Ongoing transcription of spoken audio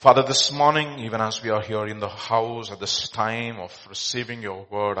Father, this morning, even as we are here in the house at this time of receiving your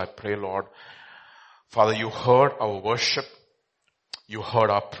word, I pray, Lord, Father, you heard our worship. You heard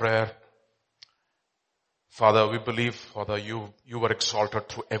our prayer. Father, we believe, Father, you were exalted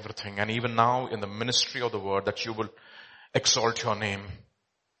through everything. And even now in the ministry of the word that you will exalt your name.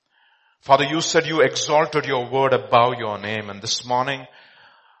 Father, you said you exalted your word above your name. And this morning,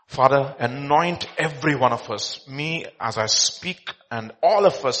 Father, anoint every one of us, me as I speak and all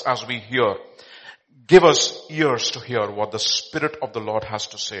of us as we hear. Give us ears to hear what the Spirit of the Lord has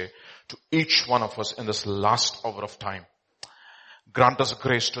to say to each one of us in this last hour of time. Grant us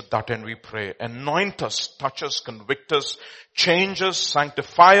grace to that end, we pray. Anoint us, touch us, convict us, change us,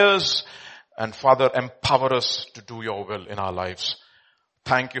 sanctify us, and Father, empower us to do your will in our lives.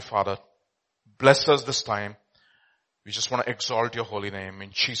 Thank you, Father. Bless us this time. We just want to exalt your holy name. In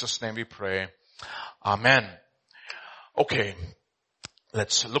Jesus' name we pray. Amen. Okay.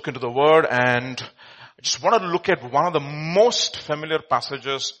 Let's look into the word, and I just want to look at one of the most familiar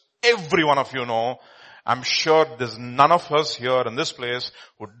passages every one of you know. I'm sure there's none of us here in this place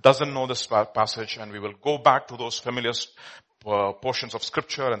who doesn't know this passage, and we will go back to those familiar portions of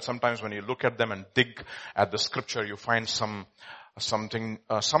scripture, and sometimes when you look at them and dig at the scripture, you find something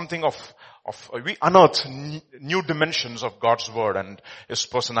of we unearth new dimensions of God's word and his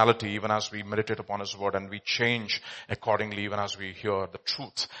personality even as we meditate upon his word, and we change accordingly even as we hear the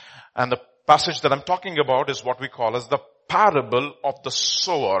truth. And the passage that I'm talking about is what we call as the parable of the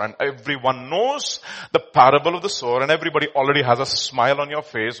sower. And everyone knows the parable of the sower, and everybody already has a smile on your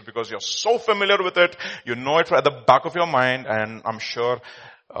face because you're so familiar with it. You know it at the back of your mind, and I'm sure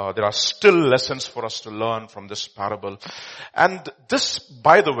there are still lessons for us to learn from this parable. And this,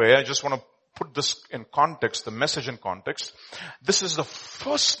 by the way, I just want to put this in context, the message in context. This is the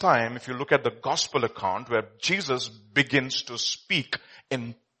first time, if you look at the gospel account, where Jesus begins to speak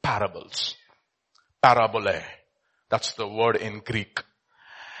in parables. Parabole. That's the word in Greek.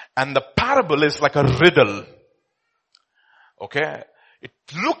 And the parable is like a riddle. Okay? It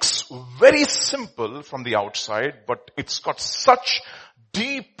looks very simple from the outside, but it's got such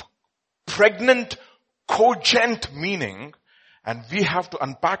deep, pregnant, cogent meaning, and we have to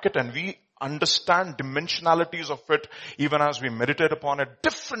unpack it, and we understand dimensionalities of it even as we meditate upon it,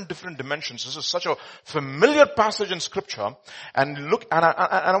 different dimensions. This is such a familiar passage in scripture. And look, and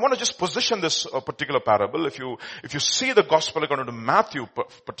I want to just position this particular parable. If you see the gospel according to Matthew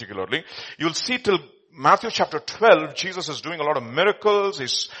particularly, you'll see till Matthew chapter 12, Jesus is doing a lot of miracles.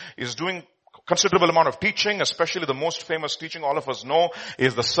 He's doing considerable amount of teaching, especially the most famous teaching all of us know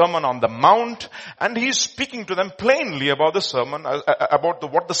is the Sermon on the Mount. And he's speaking to them plainly about the sermon, about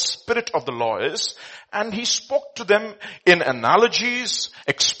what the spirit of the law is. And he spoke to them in analogies,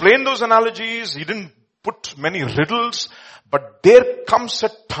 explained those analogies. He didn't put many riddles. But there comes a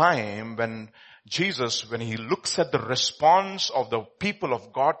time when Jesus, when he looks at the response of the people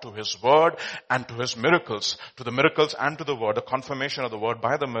of God to his word and to his miracles, to the miracles and to the word, the confirmation of the word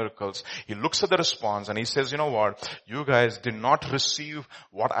by the miracles, he looks at the response and he says, you know what, you guys did not receive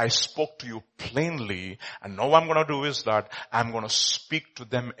what I spoke to you plainly, and now what I'm going to do is that I'm going to speak to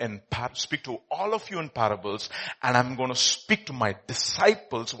them speak to all of you in parables, and I'm going to speak to my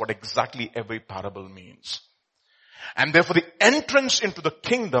disciples what exactly every parable means. And therefore the entrance into the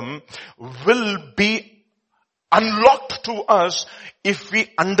kingdom will be unlocked to us if we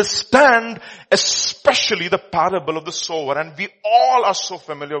understand especially the parable of the sower. And we all are so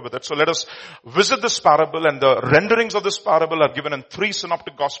familiar with it. So let us visit this parable, and the renderings of this parable are given in 3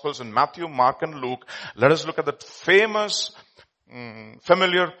 synoptic gospels in Matthew, Mark and Luke. Let us look at that famous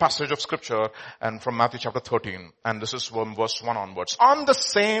familiar passage of scripture, and from Matthew chapter 13, and this is from verse 1 onwards. On the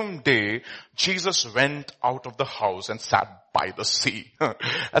same day, Jesus went out of the house and sat by the sea.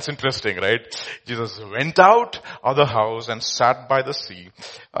 That's interesting, right? Jesus went out of the house and sat by the sea.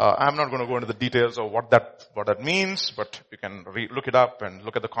 I'm not going to go into the details of what that means, but you can look it up and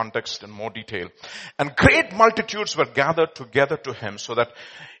look at the context in more detail. And great multitudes were gathered together to him, so that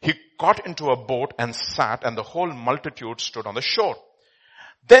he got into a boat and sat, and the whole multitude stood on the shore.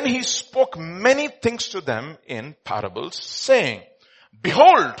 Then he spoke many things to them in parables, saying,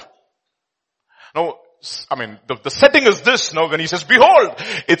 behold. Now, I mean, the setting is this, when he says, behold,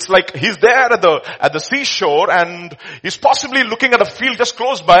 it's like he's there at the seashore, and he's possibly looking at a field just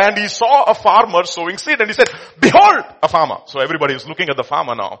close by, and he saw a farmer sowing seed, and he said, behold, a farmer. So everybody is looking at the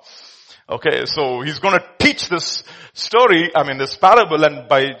farmer now. Okay, so he's going to teach this story, this parable, and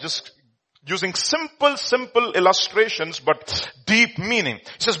by just using simple illustrations, but deep meaning.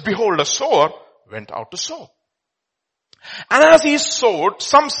 He says, behold, a sower went out to sow. And as he sowed,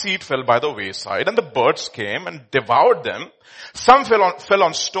 some seed fell by the wayside, and the birds came and devoured them. Some fell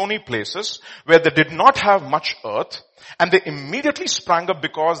on stony places where they did not have much earth, and they immediately sprang up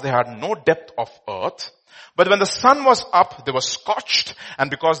because they had no depth of earth. But when the sun was up, they were scorched, and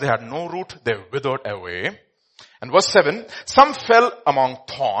because they had no root, they withered away. And verse 7, some fell among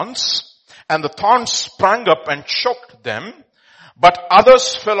thorns, and the thorns sprang up and choked them. But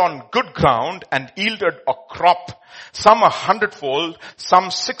others fell on good ground and yielded a crop, some 100-fold, some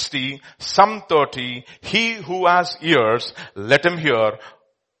 60, some 30. He who has ears, let him hear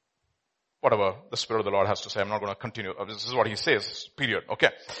whatever the Spirit of the Lord has to say. I'm not going to continue. This is what he says, period. Okay.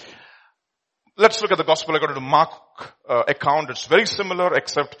 Let's look at the Gospel according to Mark account. It's very similar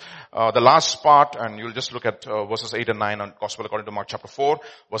except the last part, and you'll just look at verses 8 and 9 on Gospel according to Mark chapter 4,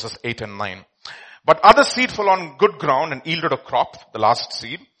 verses 8 and 9. But other seed fell on good ground and yielded a crop, the last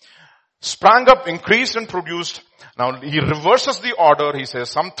seed, sprang up, increased and produced. Now he reverses the order. He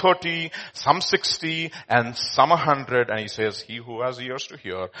says some 30, some 60, and some 100. And he says, he who has ears to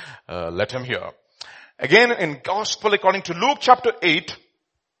hear, let him hear. Again in Gospel according to Luke chapter 8,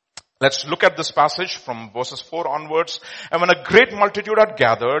 let's look at this passage from verses 4 onwards. And when a great multitude had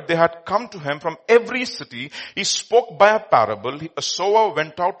gathered, they had come to him from every city. He spoke by a parable. A sower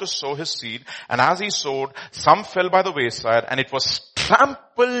went out to sow his seed. And as he sowed, some fell by the wayside, and it was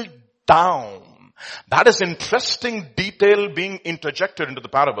trampled down. That is interesting detail being interjected into the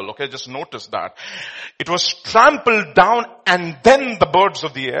parable. Okay, just notice that. It was trampled down, and then the birds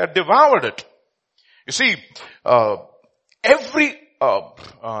of the air devoured it. You see,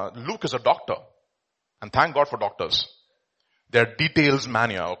 Luke is a doctor, and thank God for doctors. They're details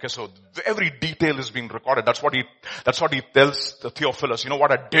mania. Okay, so every detail is being recorded. That's what he tells the Theophilus. You know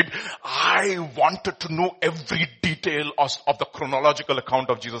what I did? I wanted to know every detail of the chronological account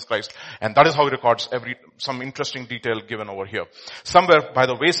of Jesus Christ, and that is how he records some interesting detail given over here. Somewhere by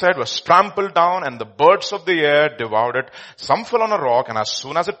the wayside was trampled down, and the birds of the air devoured it. Some fell on a rock, and as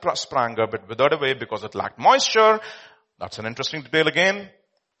soon as it sprang up, it withered away because it lacked moisture. That's an interesting detail again.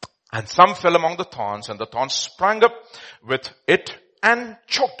 And some fell among the thorns, and the thorns sprang up with it and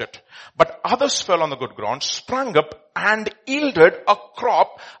choked it. But others fell on the good ground, sprang up, and yielded a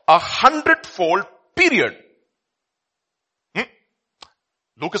crop 100-fold, period.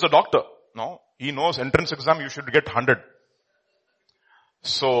 Luke is a doctor. No, he knows entrance exam you should get 100.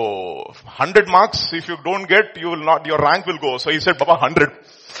 So 100 marks, if you don't get, your rank will go. So he said, Baba, 100.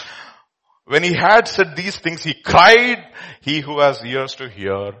 When he had said these things, he cried, he who has ears to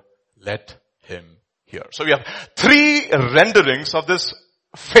hear, let him hear. So we have 3 renderings of this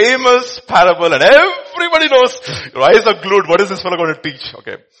famous parable, and everybody knows, your eyes are glued. What is this fellow going to teach?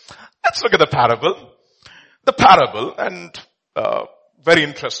 Okay. Let's look at the parable. The parable, and very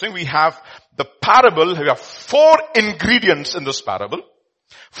interesting. We have the parable. We have 4 ingredients in this parable.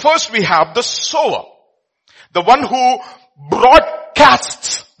 First we have the sower, the one who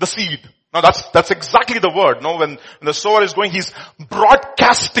broadcasts the seed. Now that's exactly the word. No, when the sower is going, he's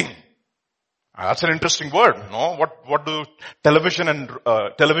broadcasting. That's an interesting word. No, what do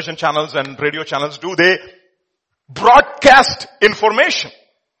television channels and radio channels do? They broadcast information.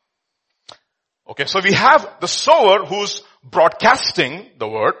 Okay, so we have the sower who's broadcasting the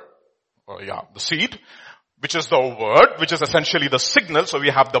word, the seed, which is the word, which is essentially the signal. So we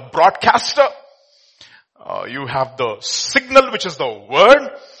have the broadcaster. You have the signal, which is the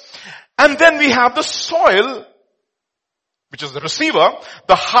word. And then we have the soil, which is the receiver,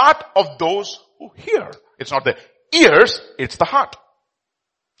 the heart of those who hear. It's not the ears, it's the heart.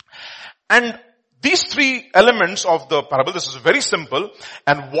 And these 3 elements of the parable, this is very simple.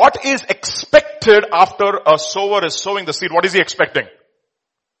 And what is expected after a sower is sowing the seed? What is he expecting?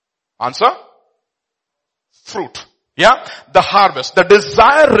 Answer? Fruit. Yeah? The harvest. The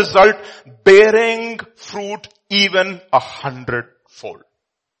desired result, bearing fruit even 100-fold.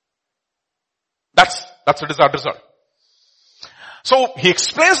 That's the desired result. So he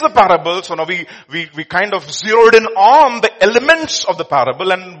explains the parable. So now we kind of zeroed in on the elements of the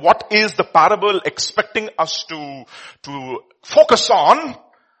parable, and what is the parable expecting us to focus on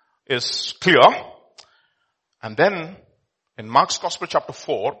is clear. And then in Mark's Gospel chapter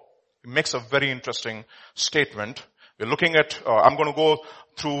 4, he makes a very interesting statement. We're looking at, I'm going to go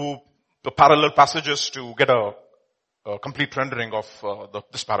through the parallel passages to get a complete rendering of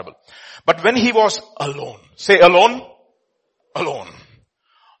this parable. But when he was alone, say alone, alone,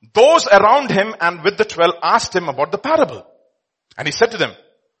 those around him and with the 12 asked him about the parable. And he said to them,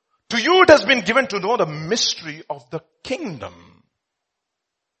 to you it has been given to know the mystery of the kingdom.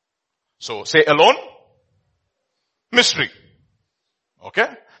 So say alone, mystery. Okay.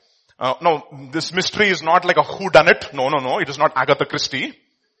 No, this mystery is not like a whodunit. No. It is not Agatha Christie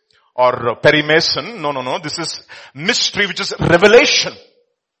or Perry Mason. No. This is mystery which is revelation.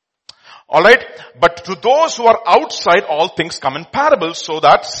 Alright? But to those who are outside, all things come in parables, so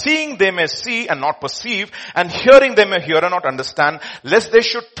that seeing they may see and not perceive, and hearing they may hear and not understand, lest they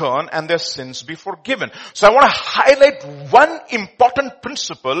should turn and their sins be forgiven. So I want to highlight one important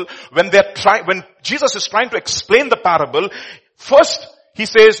principle when Jesus is trying to explain the parable. First, he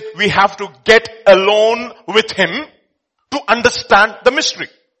says we have to get alone with him to understand the mystery.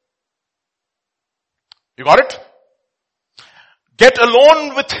 You got it? Get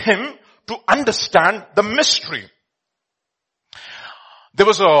alone with him to understand the mystery. There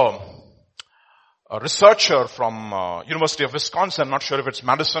was a researcher from University of Wisconsin, not sure if it's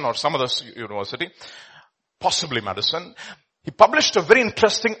Madison or some other university, possibly Madison. He published a very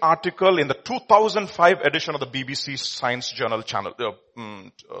interesting article in the 2005 edition of the BBC Science Journal channel,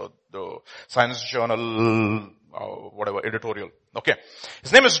 the Science Journal, whatever, editorial. Okay.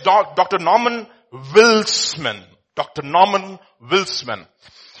 His name is Dr. Norman Wilsman. Dr. Norman Wilsman.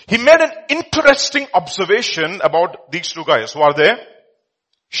 He made an interesting observation about these two guys. Who are they?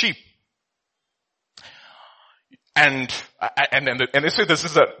 Sheep. And they say this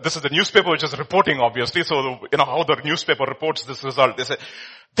is the newspaper which is reporting, obviously. So, how the newspaper reports this result. They say,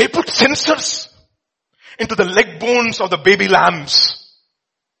 they put sensors into the leg bones of the baby lambs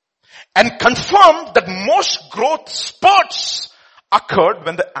and confirmed that most growth spurts occurred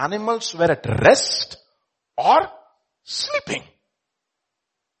when the animals were at rest or sleeping.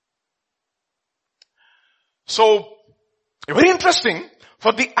 So, very interesting.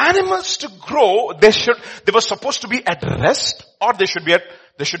 For the animals to grow, they were supposed to be at rest or they should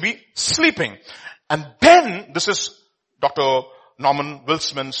be sleeping. And then, this is Dr. Norman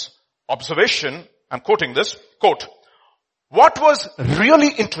Wilsman's observation. I'm quoting this, quote, what was really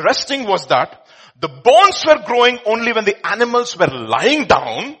interesting was that the bones were growing only when the animals were lying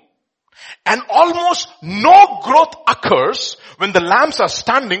down, and almost no growth occurs when the lambs are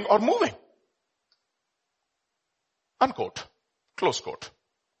standing or moving. Unquote. Close quote.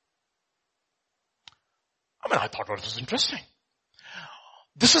 I thought it was interesting.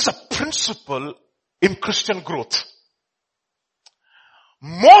 This is a principle in Christian growth.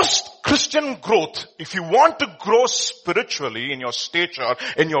 Most Christian growth, if you want to grow spiritually in your stature,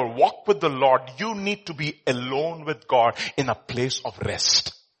 in your walk with the Lord, you need to be alone with God in a place of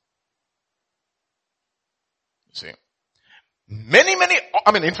rest. See?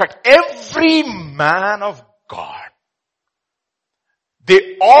 In fact, every man of God,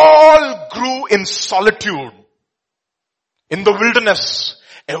 they all grew in solitude, in the wilderness,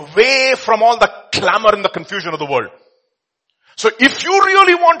 away from all the clamor and the confusion of the world. So if you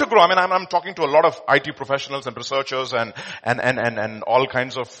really want to grow, I'm talking to a lot of IT professionals and researchers and all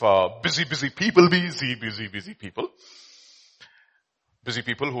kinds of busy people, busy people. Busy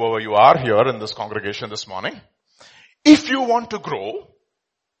people, whoever you are here in this congregation this morning. If you want to grow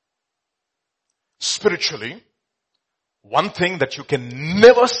spiritually, one thing that you can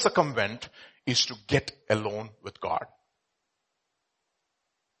never circumvent is to get alone with God.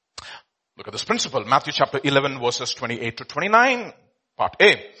 Look at this principle. Matthew chapter 11 verses 28 to 29. Part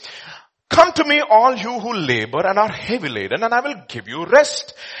A. Come to me all you who labor and are heavy laden, and I will give you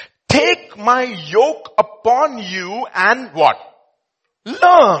rest. Take my yoke upon you and what?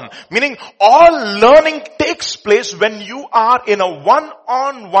 Learn. Meaning all learning takes place when you are in a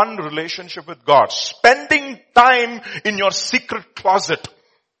one-on-one relationship with God. Spending time in your secret closet.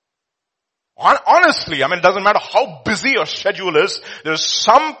 Honestly, it doesn't matter how busy your schedule is, there's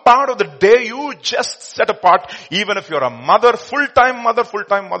some part of the day you just set apart, even if you're a mother, full-time mother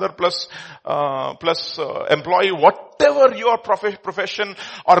plus employee, whatever your profession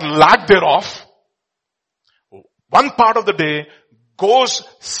or lack thereof, one part of the day goes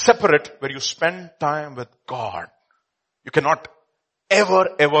separate where you spend time with God. You cannot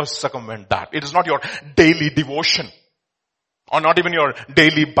ever circumvent that. It is not your daily devotion. Or not even your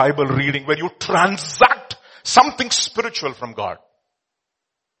daily Bible reading where you transact something spiritual from God.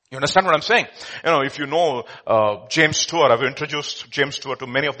 You understand what I'm saying? If you know James Stewart, I've introduced James Stewart to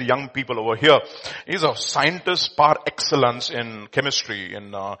many of the young people over here. He's a scientist par excellence in chemistry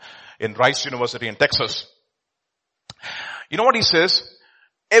in Rice University in Texas. You know what he says?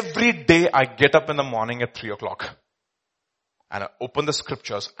 Every day I get up in the morning at 3 o'clock and I open the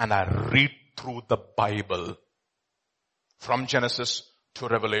scriptures and I read through the Bible. From Genesis to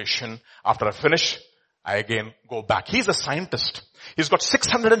Revelation. After I finish, I again go back. He's a scientist. He's got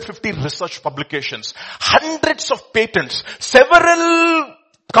 650 research publications, hundreds of patents, several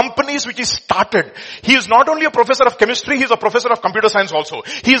companies which he started. He is not only a professor of chemistry, he is a professor of computer science also.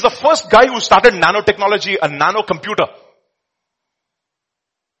 He is the first guy who started nanotechnology, a nano computer.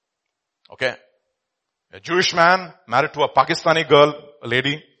 Okay. A Jewish man married to a Pakistani girl, a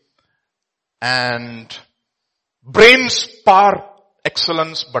lady, and brains par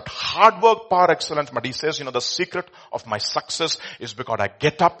excellence, but hard work par excellence. But he says, the secret of my success is because I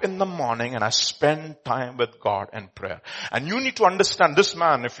get up in the morning and I spend time with God and prayer. And you need to understand this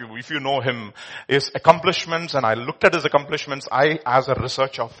man, if you know him, his accomplishments, and I looked at his accomplishments, I as a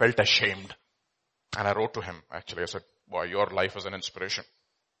researcher felt ashamed. And I wrote to him, actually, I said, boy, your life is an inspiration.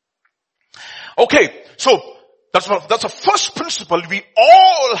 Okay, so that's the first principle we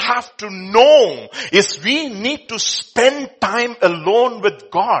all have to know is we need to spend time alone with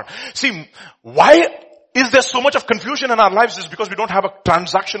God. See, why is there so much of confusion in our lives? Is because we don't have a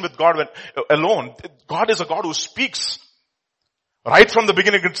transaction with God alone. God is a God who speaks. Right from the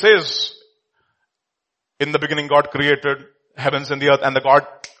beginning it says, in the beginning God created heavens and the earth, and the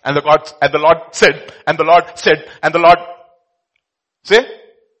Lord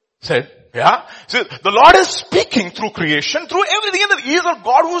said, yeah. So the Lord is speaking through creation, through everything. And He is a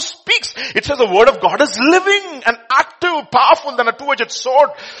God who speaks. It says the word of God is living and active, powerful than a two-edged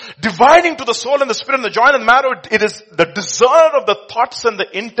sword, dividing to the soul and the spirit and the joint and marrow. It is the discerner of the thoughts and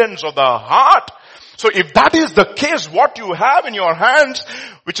the intents of the heart. So if that is the case, what you have in your hands,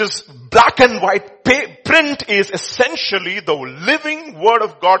 which is black and white print, is essentially the living word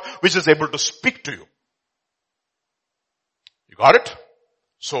of God, which is able to speak to you. You got it?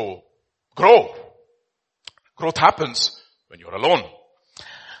 So, grow. Growth happens when you're alone.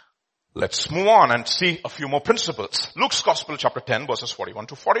 Let's move on and see a few more principles. Luke's Gospel chapter 10 verses 41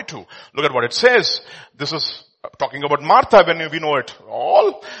 to 42. Look at what it says. This is talking about Martha when we know it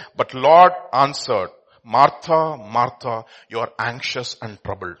all. But Lord answered, Martha, Martha, you are anxious and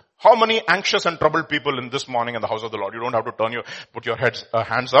troubled. How many anxious and troubled people in this morning in the house of the Lord? You don't have to put your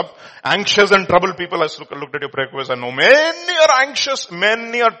hands up. Anxious and troubled people, I looked at your prayer request, I know many are anxious,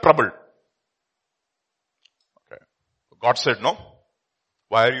 many are troubled. Okay. God said no.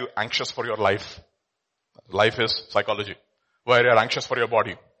 Why are you anxious for your life? Life is psychology. Why are you anxious for your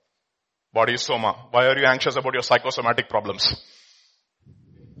body? Body is soma. Why are you anxious about your psychosomatic problems?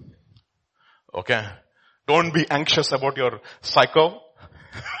 Okay. Don't be anxious about your psycho.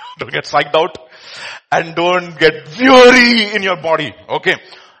 Don't get psyched out. And don't get weary in your body. Okay.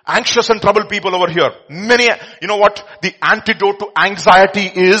 Anxious and troubled people over here. You know what the antidote to anxiety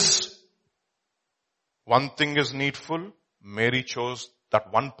is? One thing is needful. Mary chose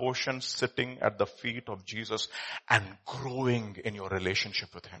that one portion, sitting at the feet of Jesus and growing in your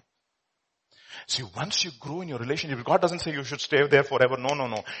relationship with Him. See, once you grow in your relationship, God doesn't say you should stay there forever.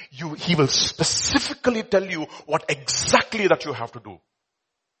 No. He will specifically tell you what exactly that you have to do.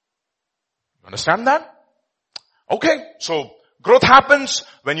 You understand that? Okay, so growth happens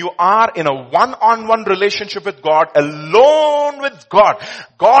when you are in a one-on-one relationship with God, alone with God.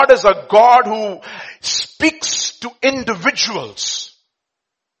 God is a God who speaks to individuals.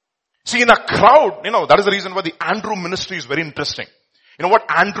 See, in a crowd, that is the reason why the Andrew ministry is very interesting. You know what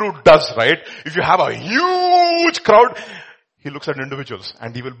Andrew does, right? If you have a huge crowd, he looks at individuals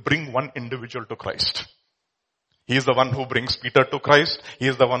and he will bring one individual to Christ. He is the one who brings Peter to Christ. He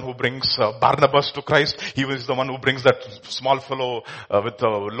is the one who brings Barnabas to Christ. He is the one who brings that small fellow with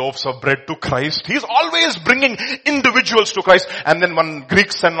loaves of bread to Christ. He is always bringing individuals to Christ. And then when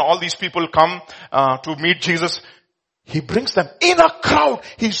Greeks and all these people come to meet Jesus, He brings them in a crowd.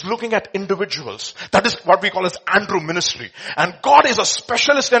 He's looking at individuals. That is what we call as Andrew ministry. And God is a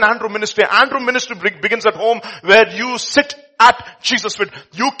specialist in Andrew ministry. Andrew ministry begins at home where you sit at Jesus' feet.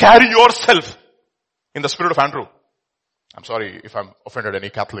 You carry yourself in the spirit of Andrew. I'm sorry if I'm offended any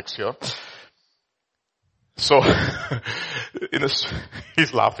Catholics here. So,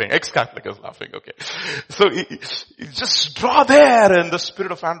 he's laughing. Ex-Catholic is laughing. Okay. So, you just draw there in the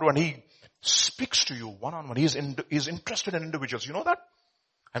spirit of Andrew and he speaks to you one-on-one. He is interested in individuals. You know that?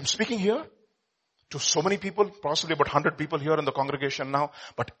 I'm speaking here to so many people, possibly about 100 people here in the congregation now,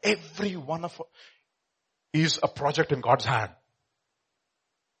 but every one of is a project in God's hand.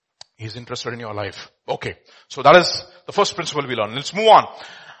 He's interested in your life. Okay. So that is the first principle we learn. Let's move on.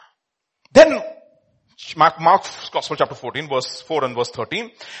 Then, Mark's Gospel chapter 14 verse 4 and verse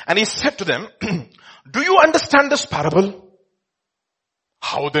 13. And he said to them, do you understand this parable?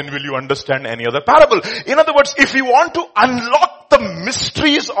 How then will you understand any other parable? In other words, if you want to unlock the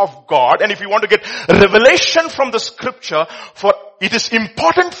mysteries mysteries of God, and if you want to get revelation from the scripture, for it is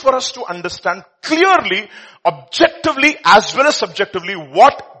important for us to understand clearly, objectively as well as subjectively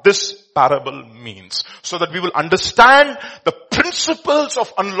what this parable means, so that we will understand the principles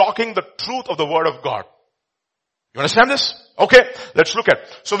of unlocking the truth of the word of God. You understand this? Okay, let's look at.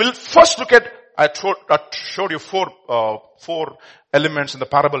 So we'll first look at, I showed you four elements in the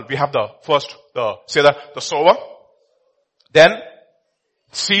parable. We have the first, the sower. Then,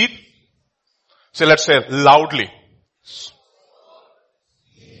 seed. So let's say loudly.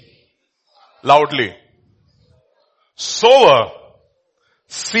 Loudly. Sower,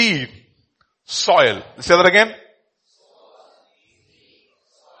 seed, soil. Say that again.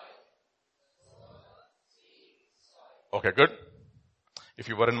 Okay, good. If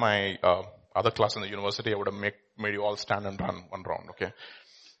you were in my other class in the university, I would have made you all stand and run one round, okay?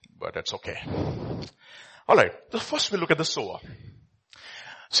 But it's okay. Alright, so first we'll look at the sower.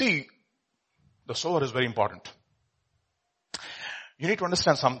 See, the sower is very important. You need to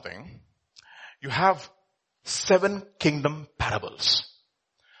understand something. You have 7 kingdom parables.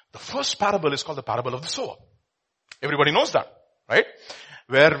 The first parable is called the parable of the sower. Everybody knows that, right?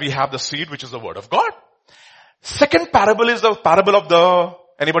 Where we have the seed, which is the word of God. Second parable is the parable of the,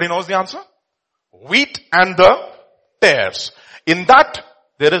 anybody knows the answer? Wheat and the tares. In that,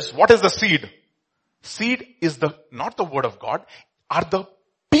 there is, what is the seed? Seed is not the word of God, are the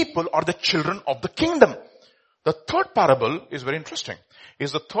people or the children of the kingdom. The third parable is very interesting.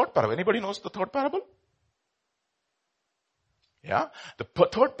 Is the third parable. Anybody knows the third parable? Yeah. The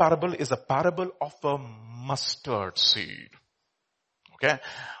third parable is a parable of a mustard seed. Okay.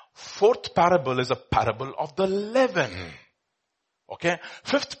 Fourth parable is a parable of the leaven. Okay.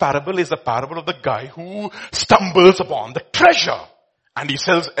 Fifth parable is a parable of the guy who stumbles upon the treasure. And he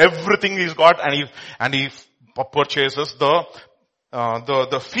sells everything he's got and he purchases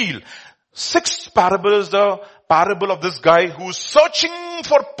the field. Sixth parable is the parable of this guy who's searching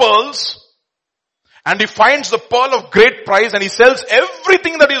for pearls. And he finds the pearl of great price and he sells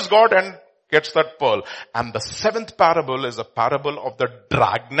everything that he's got and gets that pearl. And the seventh parable is a parable of the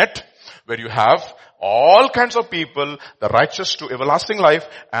dragnet, where you have all kinds of people, the righteous to everlasting life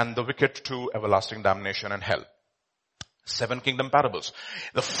and the wicked to everlasting damnation and hell. 7 kingdom parables.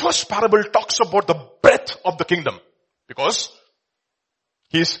 The first parable talks about the breadth of the kingdom, because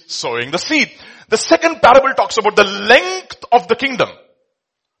he's sowing the seed. The second parable talks about the length of the kingdom.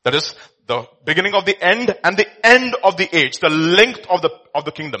 That is the beginning of the end and the end of the age, the length of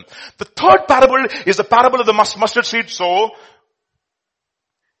the kingdom. The third parable is the parable of the mustard seed. So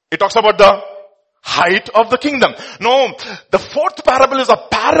it talks about the height of the kingdom. No, the fourth parable is a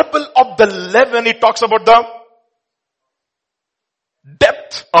parable of the leaven. It talks about the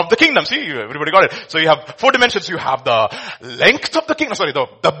depth of the kingdom. See, everybody got it. So you have 4 dimensions. You have the length of the kingdom.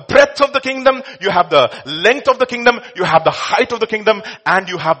 The breadth of the kingdom. You have the length of the kingdom. You have the height of the kingdom. And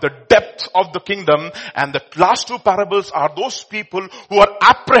you have the depth of the kingdom. And the last 2 parables are those people who are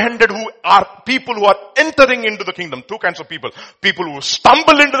apprehended, who are people who are entering into the kingdom. 2 kinds of people. People who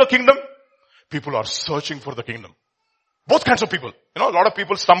stumble into the kingdom. People who are searching for the kingdom. Both kinds of people. You know, a lot of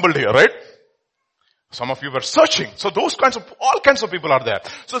people stumbled here, right? Some of you were searching. So all kinds of people are there.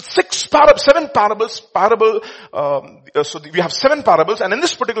 So 7 parables, so we have 7 parables, and in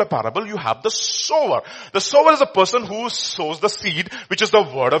this particular parable you have the sower. The sower is a person who sows the seed, which is the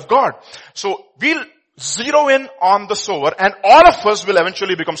word of God. So we'll zero in on the sower, and all of us will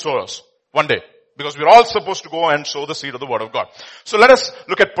eventually become sowers one day. Because we're all supposed to go and sow the seed of the word of God. So let us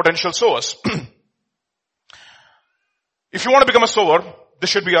look at potential sowers. If you want to become a sower, this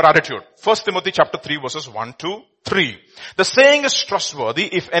should be your attitude. 1 Timothy chapter 3 verses 1 to 3. The saying is trustworthy.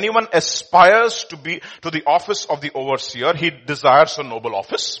 If anyone aspires to the office of the overseer, he desires a noble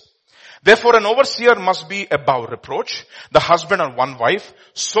office. Therefore an overseer must be above reproach, the husband and one wife,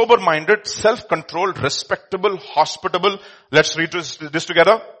 sober-minded, self-controlled, respectable, hospitable. Let's read this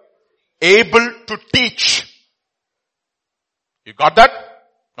together. Able to teach. You got that?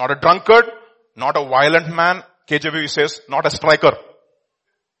 Not a drunkard, not a violent man. KJV says, not a striker.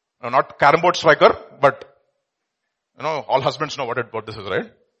 No, not carom board striker, but, all husbands know what this is,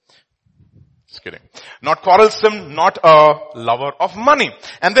 right? Just kidding. Not quarrelsome, not a lover of money.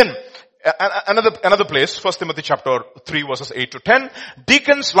 And then, another place, 1 Timothy chapter 3 verses 8 to 10.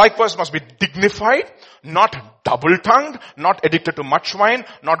 Deacons likewise must be dignified, not double-tongued, not addicted to much wine,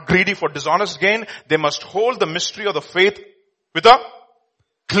 not greedy for dishonest gain. They must hold the mystery of the faith with a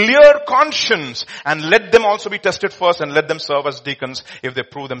clear conscience, and let them also be tested first, and let them serve as deacons if they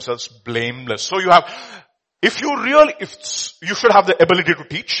prove themselves blameless. So you should have the ability to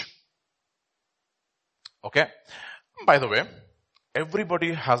teach. Okay. By the way,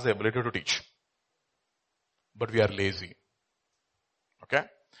 Everybody has the ability to teach, but we are lazy. Okay?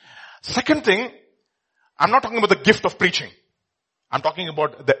 Second thing, I'm not talking about the gift of preaching. I'm talking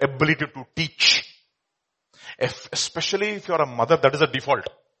about the ability to teach. Especially if you're a mother, that is a default.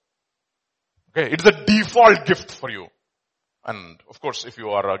 Okay? It is a default gift for you. And of course, if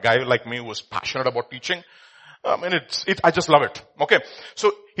you are a guy like me who is passionate about teaching, I just love it. Okay?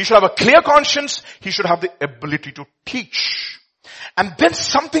 So, he should have a clear conscience. He should have the ability to teach. And then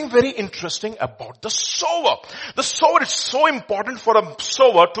something very interesting about the sower. The sower is so important for a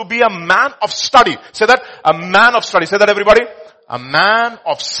sower to be a man of study. Say that, a man of study. Say that everybody. A man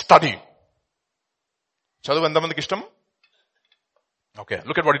of study. Chadu endamandiki ishtam? Okay,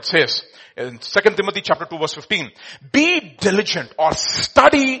 look at what it says. In 2 Timothy chapter 2 verse 15. Be diligent or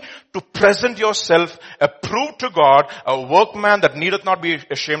study to present yourself approved to God, a workman that needeth not be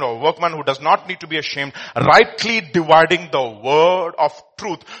ashamed, or a workman who does not need to be ashamed, rightly dividing the word of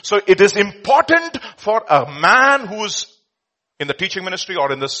truth. So it is important for a man who is in the teaching ministry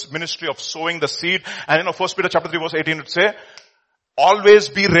or in this ministry of sowing the seed. And 1 Peter chapter 3 verse 18 would say, always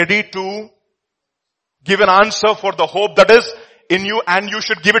be ready to give an answer for the hope that is in you, and you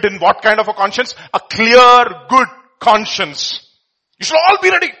should give it in what kind of a conscience? A clear, good conscience. You should all be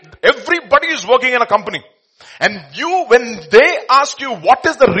ready. Everybody is working in a company. And you, when they ask you what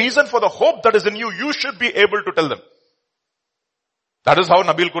is the reason for the hope that is in you, you should be able to tell them. That is how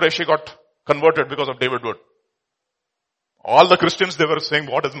Nabil Qureshi got converted because of David Wood. All the Christians, they were saying,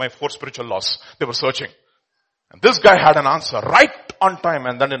 what is my 4 spiritual laws? They were searching. And this guy had an answer right on time,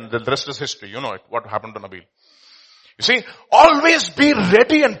 and then the rest is history. You know it, what happened to Nabil. You see, always be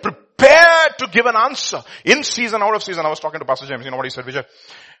ready and prepared to give an answer. In season, out of season. I was talking to Pastor James. You know what he said, Vijay?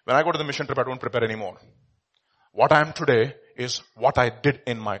 When I go to the mission trip, I don't prepare anymore. What I am today is what I did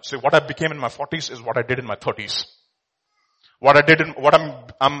what I became in my 40s is what I did in my 30s. What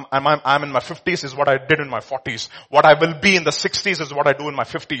I'm in my 50s is what I did in my 40s. What I will be in the 60s is what I do in my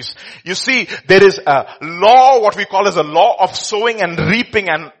 50s. You see, there is a law, what we call as a law of sowing and reaping,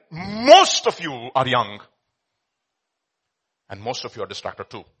 and most of you are young. And most of you are distracted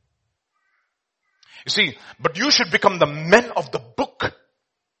too. You see, but you should become the men of the book.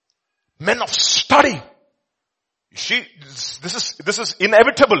 Men of study. You see, this is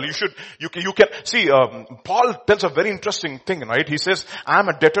inevitable. You can see, Paul tells a very interesting thing, right? He says, I am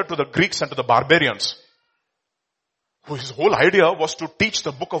a debtor to the Greeks and to the barbarians. His whole idea was to teach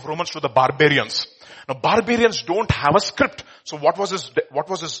the book of Romans to the barbarians. Now, barbarians don't have a script. So what was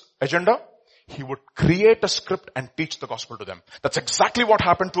his agenda? He would create a script and teach the gospel to them. That's exactly what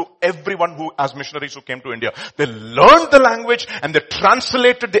happened to everyone who, as missionaries who came to India. They learned the language and they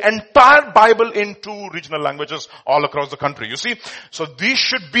translated the entire Bible into regional languages all across the country. You see? So these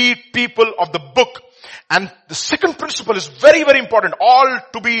should be people of the book. And the second principle is very, very important. All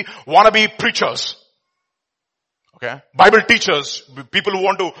to be wannabe preachers. Okay? Bible teachers, people who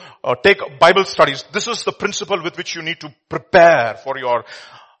want to take Bible studies. This is the principle with which you need to prepare for your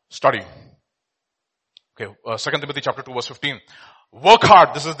study. Okay, 2 Timothy chapter 2 verse 15. Work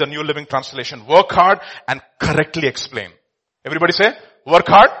hard. This is the New Living Translation. Work hard and correctly explain. Everybody say, work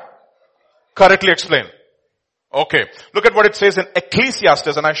hard, correctly explain. Okay. Look at what it says in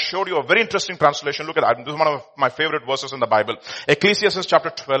Ecclesiastes, and I showed you a very interesting translation. Look at that. This is one of my favorite verses in the Bible. Ecclesiastes chapter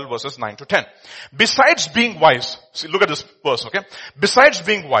 12 verses 9 to 10. Besides being wise, see, look at this verse, okay? Besides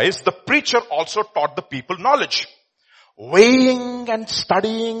being wise, the preacher also taught the people knowledge, weighing and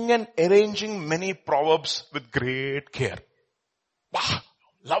studying and arranging many proverbs with great care. Wow,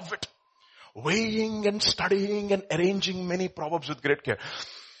 love it. Weighing and studying and arranging many proverbs with great care.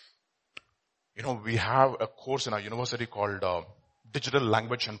 You know, we have a course in our university called Digital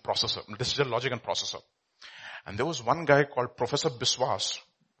Logic and Processor. And there was one guy called Professor Biswas,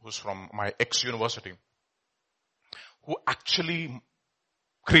 who's from my ex-university, who actually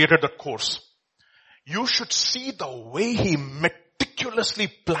created that course. You should see the way he meticulously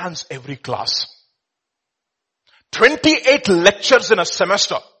plans every class. 28 lectures in a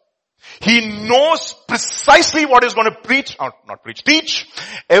semester. He knows precisely what he's going to teach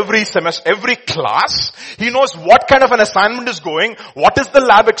every semester, every class. He knows what kind of an assignment is going, what is the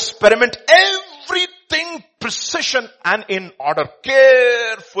lab experiment, everything precision and in order,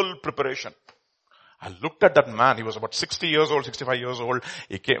 careful preparation. I looked at that man. He was about 60 years old, 65 years old.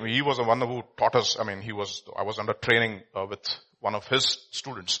 He was the one who taught us. I was under training with one of his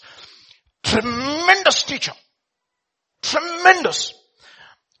students. Tremendous teacher. Tremendous.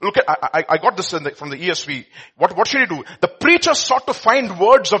 Look at, I got this from the ESV. What should he do? The preacher sought to find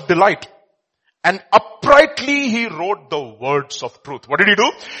words of delight, and uprightly he wrote the words of truth. What did he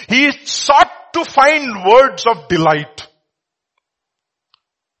do? He sought to find words of delight.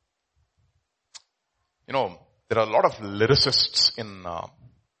 there are a lot of lyricists in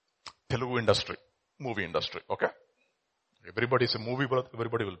Telugu industry, movie industry, okay? Everybody is a movie brother,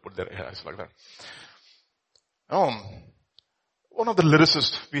 everybody will put their eyes like that. One of the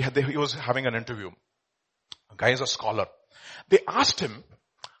lyricists, he was having an interview. A guy is a scholar. They asked him,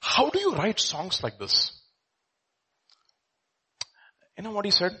 how do you write songs like this? You know what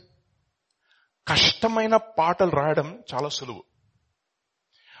he said? Kashtamaina paatal rayadam chala suluvu.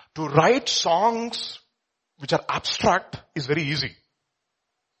 To write songs which are abstract is very easy.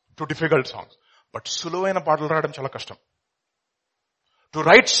 To difficult songs. But suluvaina paatal rayadam chala kashtam. To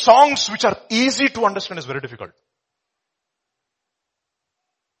write songs which are easy to understand is very difficult.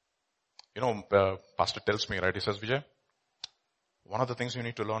 Pastor tells me, right, he says, Vijay, one of the things you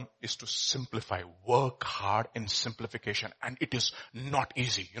need to learn is to simplify. Work hard in simplification. And it is not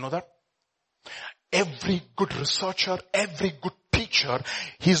easy. You know that? Every good researcher, every good teacher,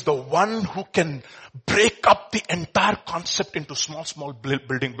 he's the one who can break up the entire concept into small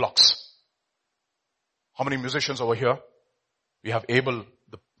building blocks. How many musicians over here? We have Abel,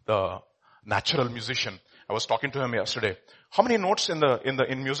 the natural musician. I was talking to him yesterday. How many notes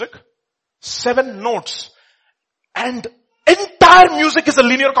in music? 7 notes. And entire music is a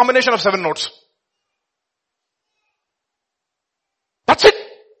linear combination of 7 notes. That's it.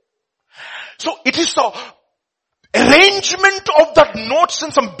 So it is the arrangement of that notes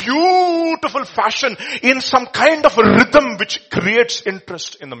in some beautiful fashion, in some kind of a rhythm which creates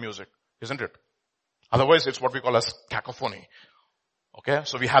interest in the music. Isn't it? Otherwise it's what we call as cacophony. Okay,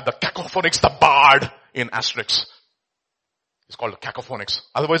 so we have the cacophonics, the bard in Asterix. It's called cacophonics.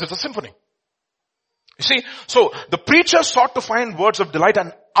 Otherwise it's a symphony. You see, so the preacher sought to find words of delight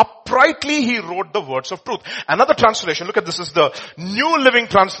and uprightly he wrote the words of truth. Another translation, look at this, is the New Living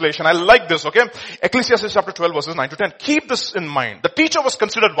Translation. I like this, okay? Ecclesiastes chapter 12 verses 9 to 10. Keep this in mind. The teacher was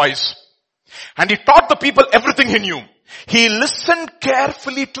considered wise and he taught the people everything he knew. He listened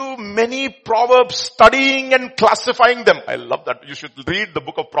carefully to many proverbs, studying and classifying them. I love that. You should read the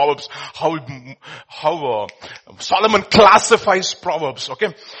book of Proverbs, how Solomon classifies Proverbs,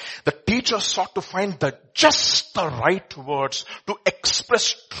 okay? The teacher sought to find just the right words to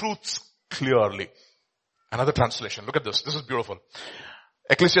express truths clearly. Another translation. Look at this. This is beautiful.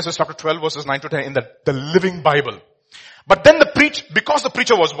 Ecclesiastes chapter 12 verses 9 to 10 in the Living Bible. But then because the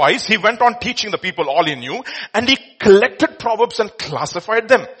preacher was wise, he went on teaching the people all he knew, and he collected proverbs and classified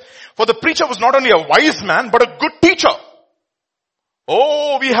them. For the preacher was not only a wise man, but a good teacher.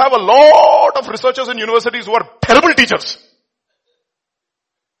 Oh, we have a lot of researchers in universities who are terrible teachers.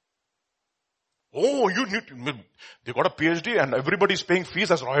 Oh, they got a PhD and everybody's paying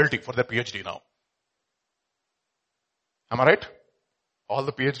fees as royalty for their PhD now. Am I right? All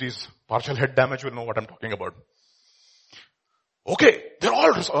the PhDs, partial head damage will know what I'm talking about. Okay, they're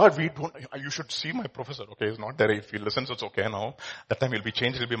all, you should see my professor, okay, he's not there, if he listens, it's okay now. That time he'll be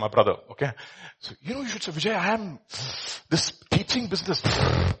changed, he'll be my brother, okay. So, you should say, Vijay, I am this teaching business,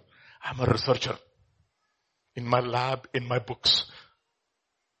 I'm a researcher. In my lab, in my books.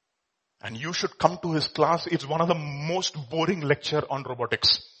 And you should come to his class, it's one of the most boring lecture on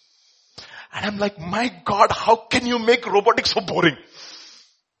robotics. And I'm like, my God, how can you make robotics so boring?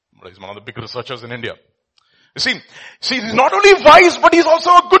 He's one of the big researchers in India. You see, he's not only wise, but he's also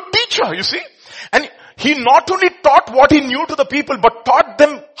a good teacher, you see. And he not only taught what he knew to the people, but taught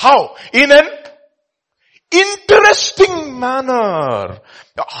them how? In an interesting manner.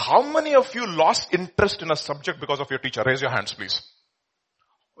 Now, how many of you lost interest in a subject because of your teacher? Raise your hands, please.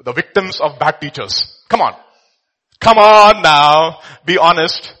 The victims of bad teachers. Come on. Come on now. Be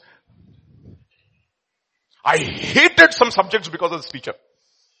honest. I hated some subjects because of this teacher.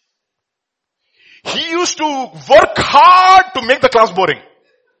 He used to work hard to make the class boring.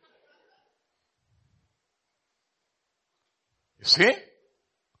 You see?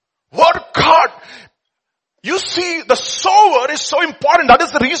 Work hard. You see, the sower is so important. That is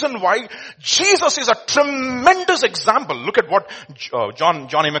the reason why Jesus is a tremendous example. Look at what John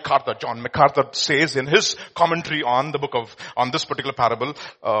MacArthur says in his commentary on this particular parable,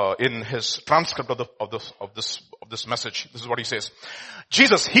 in his transcript of this message. This is what he says.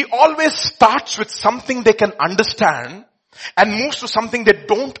 Jesus, he always starts with something they can understand and moves to something they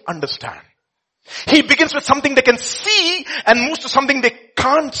don't understand. He begins with something they can see and moves to something they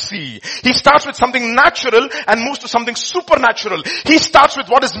can't see. He starts with something natural and moves to something supernatural. He starts with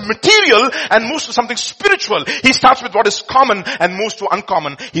what is material and moves to something spiritual. He starts with what is common and moves to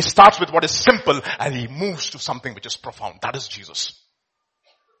uncommon. He starts with what is simple and he moves to something which is profound. That is Jesus.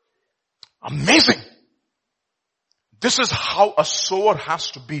 Amazing. This is how a sower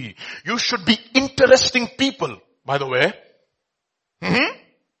has to be. You should be interesting people, by the way.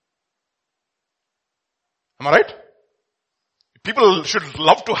 Am I right? People should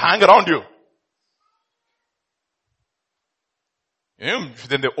love to hang around you.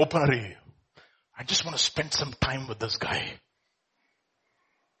 Then they open I just want to spend some time with this guy.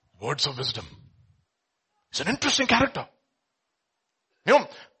 Words of wisdom. He's an interesting character.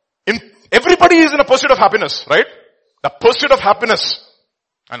 Everybody is in a pursuit of happiness, right? The pursuit of happiness.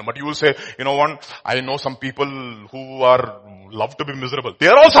 But you will say, I know some people who love to be miserable. They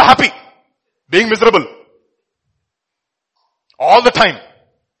are also happy being miserable. All the time.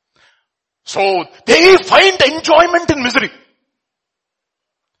 So they find enjoyment in misery.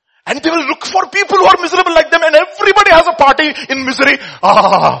 And they will look for people who are miserable like them, and everybody has a party in misery.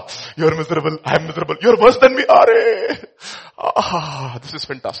 You're miserable, I'm miserable. You're worse than we are. This is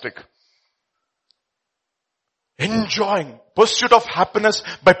fantastic. Enjoying, pursuit of happiness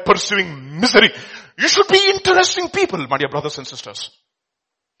by pursuing misery. You should be interesting people, my dear brothers and sisters.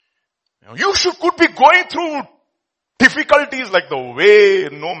 You could be going through difficulties like the way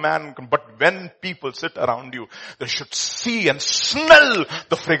no man can, but when people sit around you, they should see and smell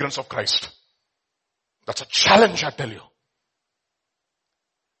the fragrance of Christ. That's a challenge, I tell you.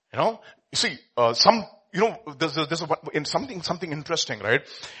 You see, there's something interesting, right?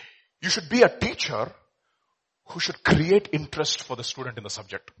 You should be a teacher who should create interest for the student in the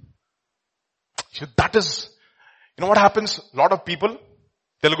subject. So that is, what happens? A lot of people,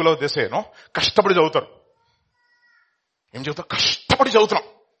 Telugulo, they say, kashtapadi chadutaru. Em chadutaru? Kashtapadi chadutunam.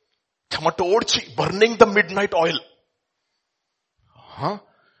 Chamata odchi, burning the midnight oil.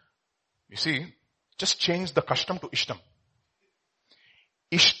 You see, just change the kashtam to ishtam.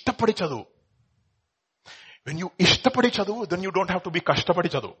 Ishtapadi chadu. When you ishtapadi chadu, then you don't have to be kashtapadi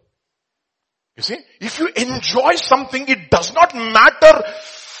chadu. You see, if you enjoy something, it does not matter.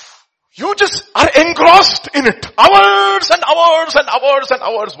 You just are engrossed in it. Hours and hours and hours and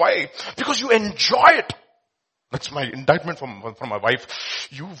hours. Why? Because you enjoy it. That's my indictment from my wife.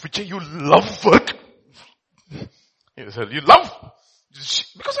 Vijay, you love work. You love,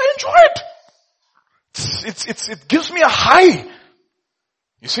 because I enjoy it. It gives me a high.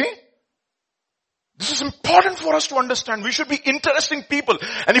 You see? This is important for us to understand. We should be interesting people.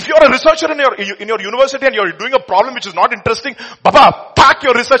 And if you're a researcher in your university and you're doing a problem which is not interesting, Baba, pack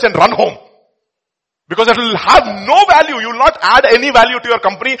your research and run home. Because it will have no value. You will not add any value to your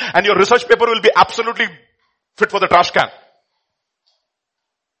company, and your research paper will be absolutely fit for the trash can.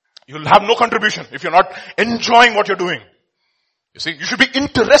 You will have no contribution if you're not enjoying what you're doing. You see, you should be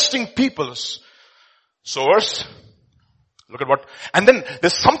interesting people. Sowers. Look at what, and then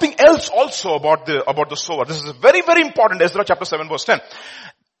there's something else also about the sower. This is very, very important. Ezra chapter 7 verse 10.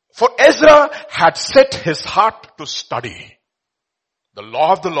 For Ezra had set his heart to study the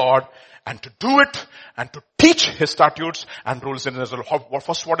law of the Lord and to do it and to teach his statutes and rules in Israel.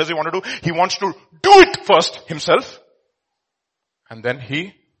 First, what does he want to do? He wants to do it first himself. And then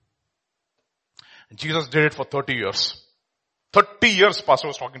Jesus did it for 30 years. 30 years, Pastor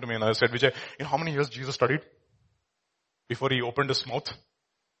was talking to me and I said, Vijay, how many years Jesus studied? Before he opened his mouth,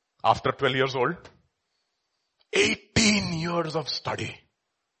 after 12 years old, 18 years of study.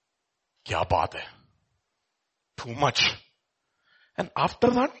 Kya baat hai? Too much. And after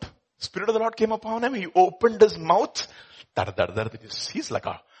that, Spirit of the Lord came upon him. He opened his mouth. He's like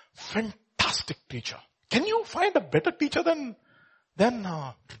a fantastic teacher. Can you find a better teacher than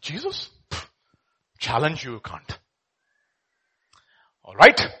Jesus? Challenge you can't.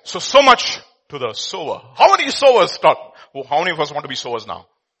 Alright, so much to the sower. How many sowers how many of us want to be sowers now?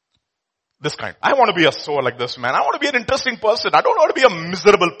 This kind. I want to be a sower like this man. I want to be an interesting person. I don't want to be a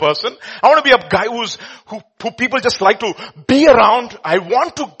miserable person. I want to be a guy who people just like to be around. I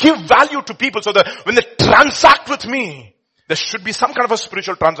want to give value to people so that when they transact with me, there should be some kind of a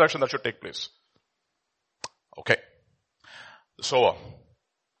spiritual transaction that should take place. Okay. The sower.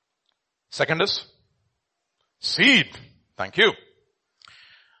 Second is seed. Thank you.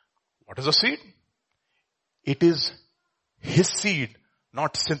 What is a seed? It is his seed,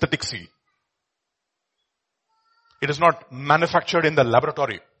 not synthetic seed. It is not manufactured in the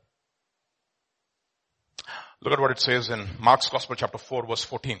laboratory. Look at what it says in Mark's Gospel chapter 4 verse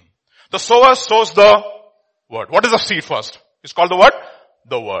 14. The sower sows the word. What is the seed first? It's called the what?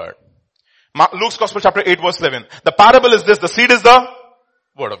 The word. Luke's Gospel chapter 8 verse 11. The parable is this. The seed is the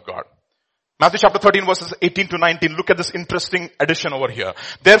word of God. Matthew chapter 13 verses 18 to 19. Look at this interesting addition over here.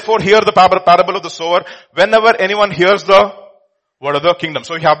 Therefore hear the parable of the sower whenever anyone hears the word of the kingdom.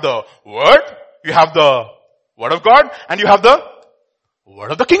 So you have the word, you have the word of God, and you have the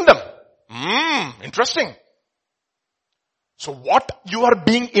word of the kingdom. Interesting. So what you are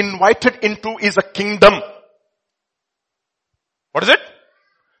being invited into is a kingdom. What is it?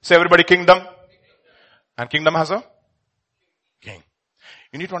 Say everybody, kingdom. And kingdom has a king.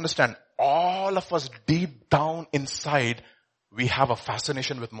 You need to understand, all of us deep down inside, we have a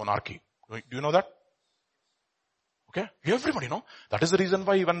fascination with monarchy. Do you know that? Okay? Everybody know. That is the reason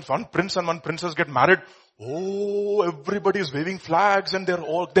why when one prince and one princess get married, oh, everybody is waving flags and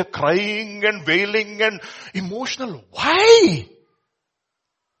they're crying and wailing and emotional. Why?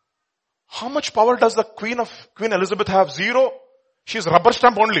 How much power does the Queen Elizabeth have? 0. She's rubber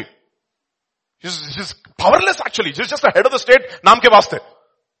stamp only. She's powerless actually. She's just the head of the state, naam ke vaste.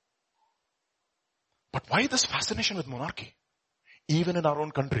 But why this fascination with monarchy? Even in our own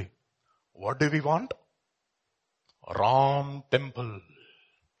country. What do we want? Ram temple.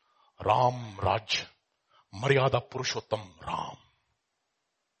 Ram Raj. Maryada Purushottam Ram.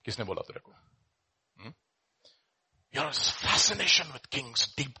 Kisne bola tere ko? There is fascination with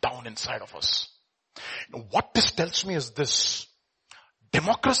kings deep down inside of us. What this tells me is this.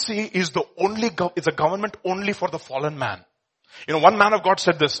 Democracy is a government only for the fallen man. One man of God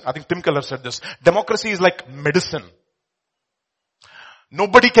said this. I think Tim Keller said this. Democracy is like medicine.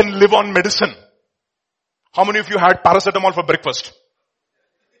 Nobody can live on medicine. How many of you had paracetamol for breakfast?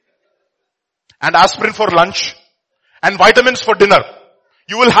 And aspirin for lunch? And vitamins for dinner?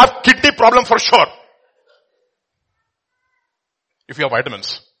 You will have kidney problem for sure. If you have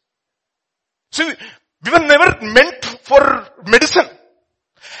vitamins. See, we were never meant for medicine.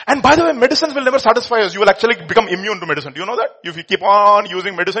 And by the way, medicines will never satisfy us. You will actually become immune to medicine. Do you know that? If you keep on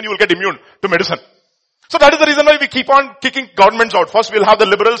using medicine, you will get immune to medicine. So that is the reason why we keep on kicking governments out. First we'll have the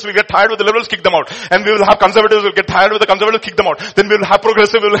liberals, we'll get tired with the liberals, kick them out. And we will have conservatives, we'll get tired with the conservatives, kick them out. Then we'll have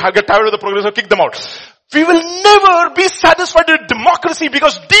progressive, get tired with the progressive, kick them out. We will never be satisfied with democracy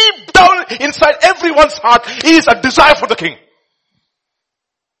because deep down inside everyone's heart is a desire for the king.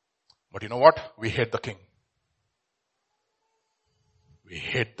 But you know what? We hate the king. We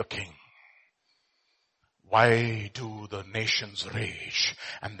hate the king. Why do the nations rage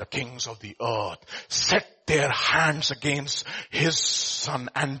and the kings of the earth set their hands against his son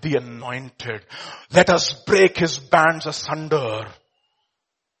and the anointed? Let us break his bands asunder.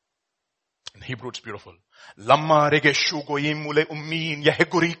 In Hebrew it's beautiful. Lamma regeshu goyim mule ummin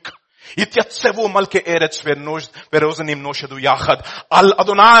yehegurik. Ityatsevu malke eretz verozanim noshadu yachad. Al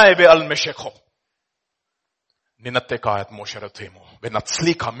Adonai ve al meshekho. Ninateka et mosheratemo.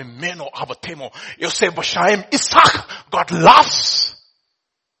 Venatzlika mimeno avatemo. Yosef Bashaim Isaac. God loves.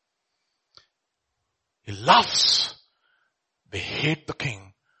 He loves. They hate the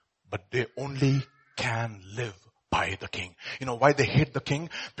king, but they only can live by the king. You know why they hate the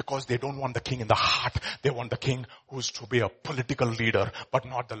king? Because they don't want the king in the heart. They want the king who's to be a political leader, but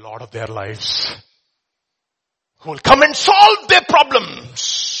not the Lord of their lives. Who will come and solve their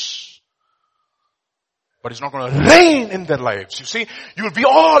problems. But he's not going to reign in their lives. You see, you will be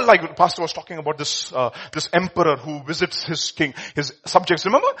all like, the pastor was talking about this emperor who visits his king, his subjects.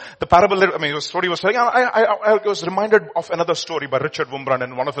 Remember the parable, the story was telling, I was reminded of another story by Richard Wurmbrand.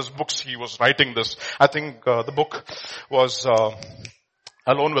 In one of his books, he was writing this. I think, the book was,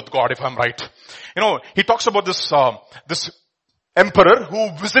 Alone with God, if I'm right. He talks about this emperor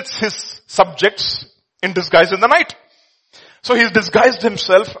who visits his subjects in disguise in the night. So he's disguised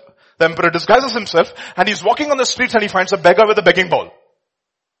himself. The emperor disguises himself and he's walking on the streets and he finds a beggar with a begging bowl.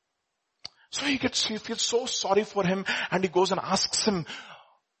 So he feels so sorry for him and he goes and asks him,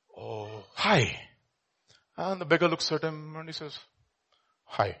 oh, hi. And the beggar looks at him and he says,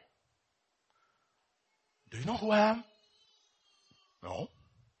 hi. Do you know who I am? No.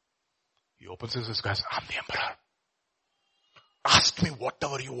 He opens his disguise. I'm the emperor. Ask me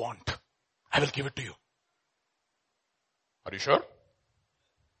whatever you want. I will give it to you. Are you sure?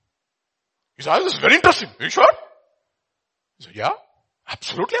 He said, this is very interesting. Are you sure? He said, yeah,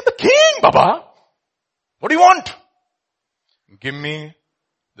 absolutely. I'm the king, Baba. What do you want? Give me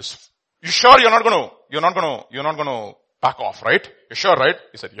this. You sure you're not gonna back off, right? You sure, right?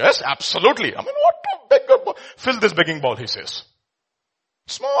 He said, yes, absolutely. I mean, what a beggar bowl. Fill this begging bowl, he says.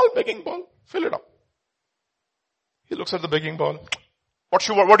 Small begging bowl. Fill it up. He looks at the begging bowl. What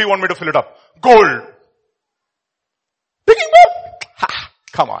do you want me to fill it up? Gold. Begging bowl? Ha,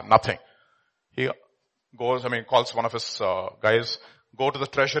 come on, nothing. He goes, calls one of his guys, go to the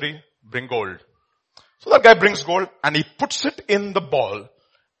treasury, bring gold. So that guy brings gold and he puts it in the ball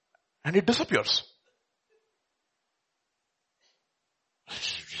and it disappears. He's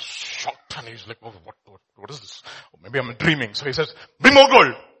shocked and he's like, oh, what is this? Oh, maybe I'm dreaming. So he says, bring more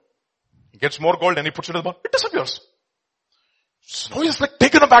gold. He gets more gold and he puts it in the ball. It disappears. So he's like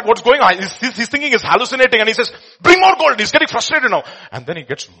taken aback. What's going on? He's thinking he's hallucinating and he says, bring more gold. He's getting frustrated now. And then he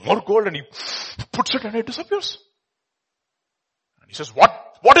gets more gold and he puts it and it disappears. And he says,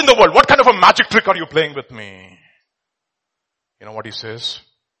 what What in the world? What kind of a magic trick are you playing with me? You know what he says?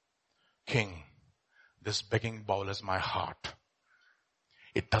 King, this begging bowl is my heart.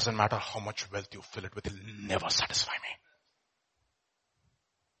 It doesn't matter how much wealth you fill it with, it'll never satisfy me.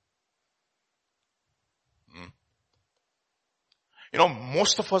 You know,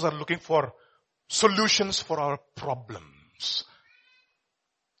 most of us are looking for solutions for our problems.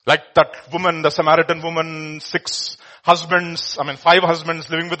 Like that woman, the Samaritan woman, 5 husbands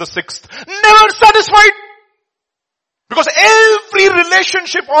living with the 6th, never satisfied. Because every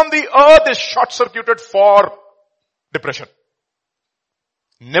relationship on the earth is short-circuited for depression.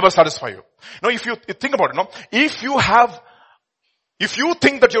 Never satisfy you. Now if you think about it, if you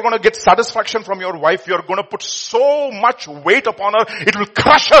think that you're going to get satisfaction from your wife, you're going to put so much weight upon her, it will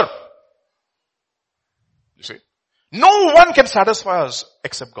crush her. You see? No one can satisfy us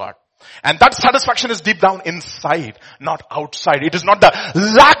except God. And that satisfaction is deep down inside, not outside. It is not the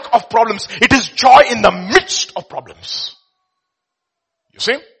lack of problems. It is joy in the midst of problems. You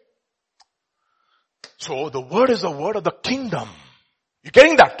see? So the word is the word of the kingdom. You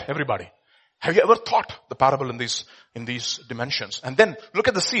getting that, everybody? Have you ever thought the parable in these dimensions? And then look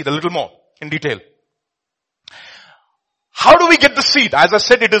at the seed a little more in detail. How do we get the seed? As I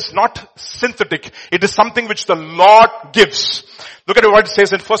said, it is not synthetic. It is something which the Lord gives. Look at what it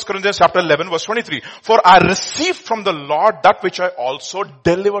says in 1 Corinthians chapter 11 verse 23. For I received from the Lord that which I also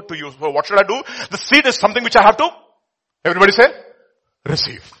delivered to you. So what should I do? The seed is something which I have to, everybody say,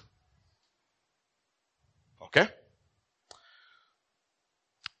 receive. Okay?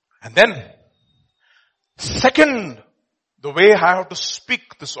 And then, second, the way I have to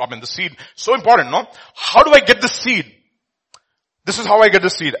speak this, the seed, so important, no? How do I get the seed? This is how I get the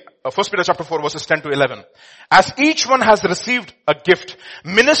seed. 1 Peter chapter 4 verses 10 to 11. As each one has received a gift,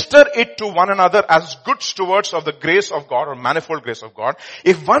 minister it to one another as good stewards of the grace of God or manifold grace of God.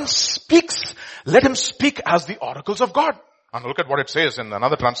 If one speaks, let him speak as the oracles of God. And look at what it says in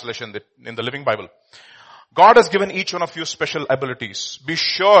another translation in the Living Bible. God has given each one of you special abilities. Be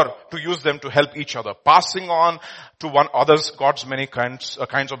sure to use them to help each other, passing on to one others God's many kinds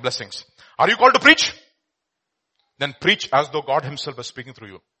of blessings. Are you called to preach? Then preach as though God himself is speaking through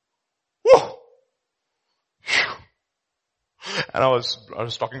you. Woo! And I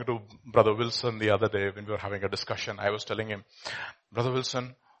was talking to Brother Wilson the other day when we were having a discussion. I was telling him, Brother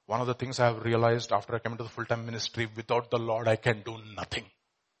Wilson, one of the things I have realized after I came into the full-time ministry, without the Lord I can do nothing.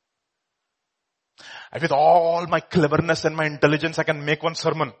 And with all my cleverness and my intelligence, I can make one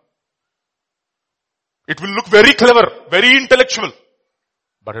sermon. It will look very clever, very intellectual,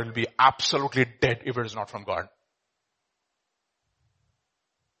 but it will be absolutely dead if it is not from God.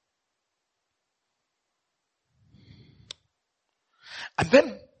 And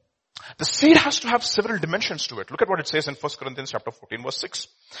then, the seed has to have several dimensions to it. Look at what it says in 1 Corinthians chapter 14 verse 6.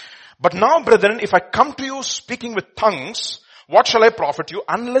 But now, brethren, if I come to you speaking with tongues, what shall I profit you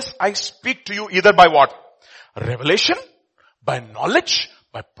unless I speak to you either by what? Revelation, by knowledge,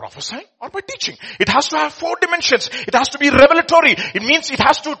 by prophesying, or by teaching. It has to have 4 dimensions. It has to be revelatory. It means it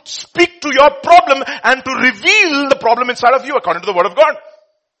has to speak to your problem and to reveal the problem inside of you according to the word of God.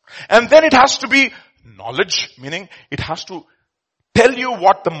 And then it has to be knowledge, meaning it has to tell you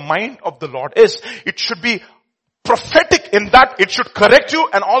what the mind of the Lord is. It should be prophetic in that it should correct you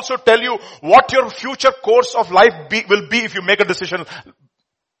and also tell you what your future course of life will be if you make a decision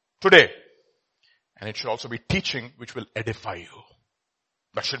today. And it should also be teaching which will edify you.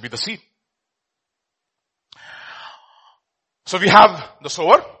 That should be the seed. So we have the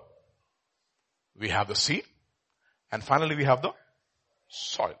sower, we have the seed, and finally we have the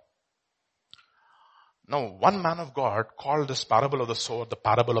soil. Now, one man of God called this parable of the sower the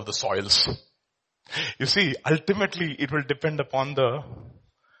parable of the soils. You see, ultimately it will depend upon the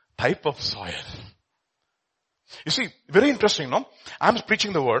type of soil. You see, very interesting, no? I'm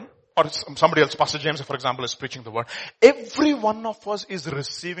preaching the word, or somebody else, Pastor James, for example, is preaching the word. Every one of us is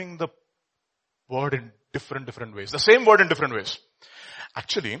receiving the word in different ways. The same word in different ways.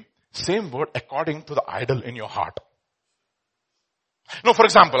 Actually, same word according to the idol in your heart. No, for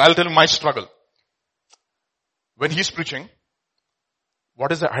example, I'll tell you my struggle. When he's preaching,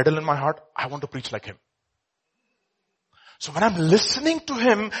 what is the idol in my heart? I want to preach like him. So when I'm listening to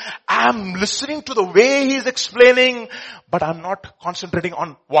him, I'm listening to the way he's explaining, but I'm not concentrating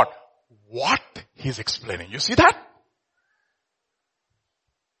on what he's explaining. You see that?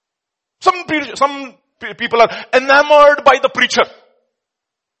 Some people are enamored by the preacher.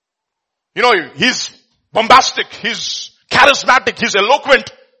 You know, he's bombastic, he's charismatic, he's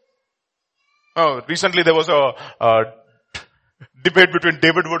eloquent. Recently there was a debate between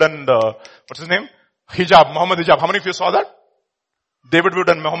David Wood and, what's his name? Muhammad Hijab. How many of you saw that? David Wood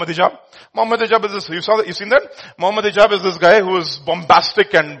and Muhammad Hijab. Muhammad Hijab is this, you've seen that? Muhammad Hijab is this guy who is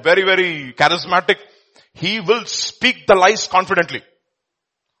bombastic and very, very charismatic. He will speak the lies confidently.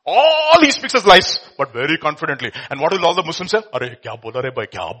 All he speaks is lies, but very confidently. And what will all the Muslims say? Arey, kya bola re bhai,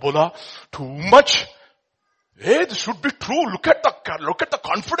 kya bola? Too much. Hey, this should be true. Look at the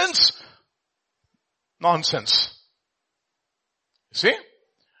confidence. Nonsense. See?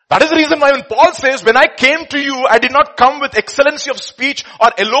 That is the reason why when Paul says, when I came to you, I did not come with excellency of speech or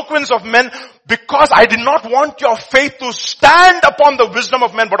eloquence of men, because I did not want your faith to stand upon the wisdom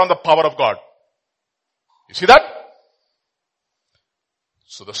of men, but on the power of God. You see that?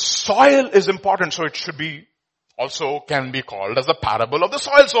 So the soil is important, so it should be, also can be called as the parable of the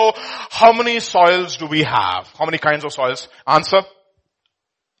soil. So how many soils do we have? How many kinds of soils? Answer.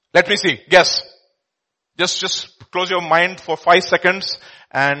 Let me see. Guess. Just close your mind for 5 seconds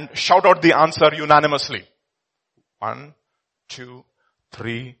and shout out the answer unanimously. 1, 2,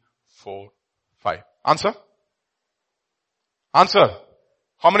 3, 4, 5. Answer? Answer.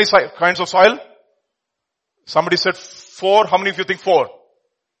 How many kinds of soil? Somebody said 4. How many of you think 4?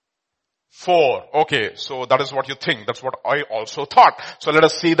 4. Okay, so that is what you think. That's what I also thought. So let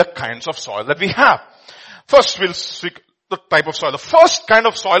us see the kinds of soil that we have. First we'll speak the type of soil. The first kind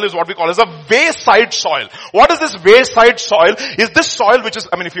of soil is what we call as a wayside soil. What is this wayside soil? Is this soil which is,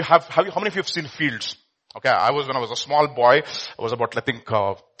 how many of you have seen fields? Okay, when I was a small boy, I was about, I think,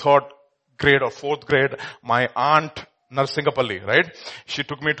 3rd grade or 4th grade. My aunt, Narsingapalli, right? She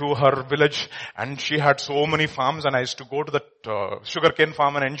took me to her village and she had so many farms, and I used to go to the sugarcane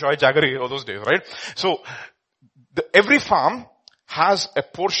farm and enjoy jaggery all those days, right? So, every farm has a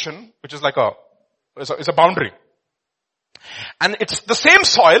portion which is like it's a boundary. And it's the same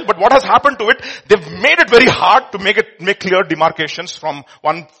soil, but what has happened to it, they've made it very hard to make clear demarcations from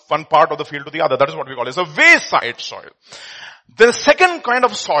one part of the field to the other. That is what we call as a wayside soil. The second kind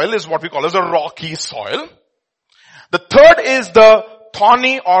of soil is what we call as a rocky soil. The third is the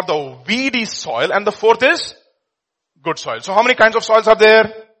thorny or the weedy soil, and the fourth is good soil. So how many kinds of soils are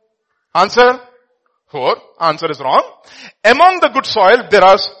there? Answer? 4. Answer is wrong. Among the good soil, there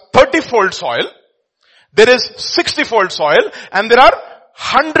are 30-fold soil. There is 60-fold soil, and there are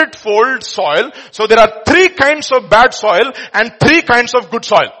 100-fold soil. So there are 3 kinds of bad soil and 3 kinds of good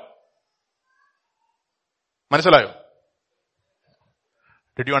soil. Manisalayo?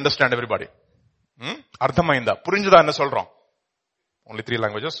 Did you understand, everybody? Ardhamainda. Purinjada enna solrom. Only 3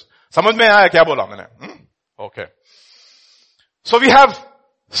 languages. Samajh mein aaya kya bola maine? Okay. So we have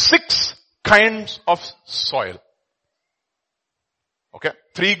 6 kinds of soil. Okay.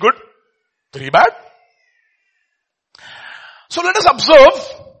 3 good, 3 bad. So let us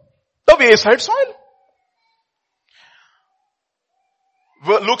observe the wayside soil.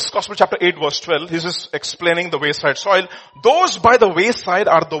 Luke's Gospel chapter 8 verse 12, he is explaining the wayside soil. Those by the wayside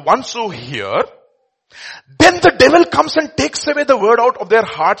are the ones who hear. Then the devil comes and takes away the word out of their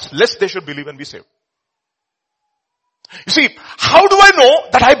hearts, lest they should believe and be saved. You see, how do I know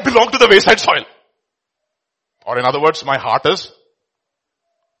that I belong to the wayside soil? Or in other words, my heart is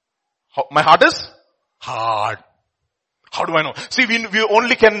hard. How do I know? See, we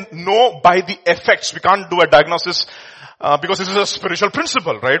only can know by the effects. We can't do a diagnosis because this is a spiritual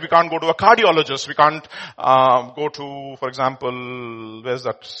principle, right? We can't go to a cardiologist. We can't go to, for example, where's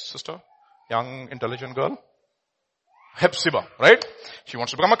that sister? Young, intelligent girl? Hepzibah, right? She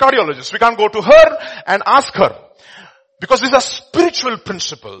wants to become a cardiologist. We can't go to her and ask her. Because these are spiritual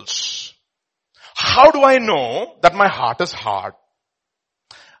principles. How do I know that my heart is hard?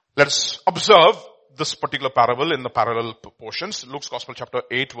 Let's observe this particular parable in the parallel portions. Luke's Gospel chapter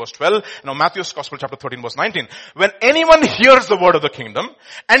 8 verse 12. Now Matthew's Gospel chapter 13 verse 19. When anyone hears the word of the kingdom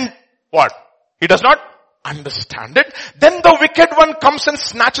and what? He does not understand it. Then the wicked one comes and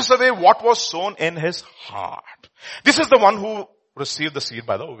snatches away what was sown in his heart. This is the one who received the seed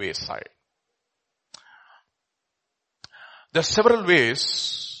by the wayside. There are several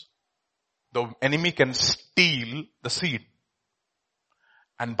ways the enemy can steal the seed,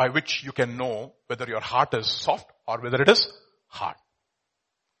 and by which you can know whether your heart is soft or whether it is hard.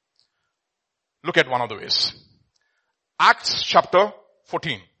 Look at one of the ways. Acts chapter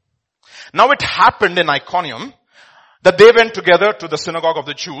 14. Now it happened in Iconium that they went together to the synagogue of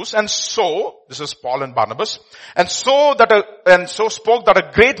the Jews, and so, this is Paul and Barnabas, and so spoke that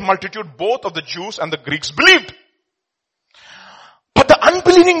a great multitude both of the Jews and the Greeks believed. But the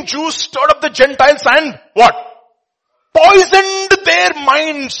unbelieving Jews stirred up the Gentiles and what? Poisoned their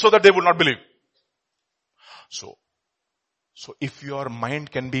minds so that they would not believe. So if your mind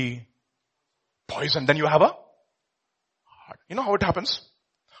can be poisoned, then you have a heart. You know how it happens?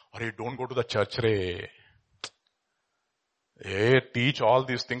 Or you don't go to the church, re. They teach all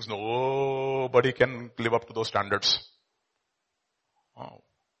these things. Nobody can live up to those standards. Oh.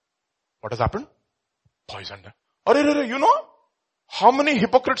 What has happened? Poisoned. You know how many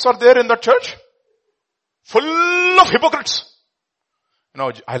hypocrites are there in that church? Full of hypocrites.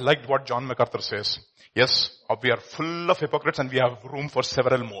 I liked what John MacArthur says. Yes, we are full of hypocrites and we have room for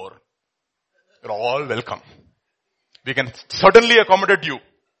several more. You're all welcome. We can certainly accommodate you.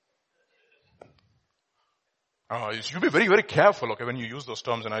 You should be very, very careful, okay, when you use those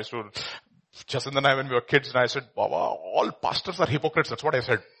terms. And I used to, Jacinth and I, when we were kids, and I said, Baba, all pastors are hypocrites. That's what I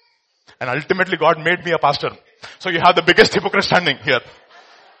said. And ultimately God made me a pastor. So you have the biggest hypocrite standing here.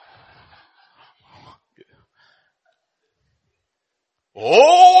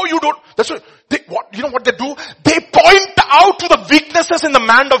 Oh, you don't, that's what, you know what they do? They point out to the weaknesses in the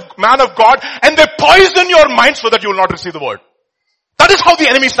man of God, and they poison your mind so that you will not receive the word. That is how the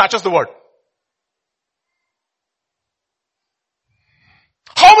enemy snatches the word.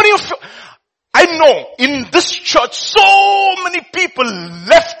 How many of you, I know in this church so many people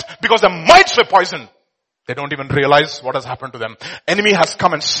left because their minds were poisoned. They don't even realize what has happened to them. Enemy has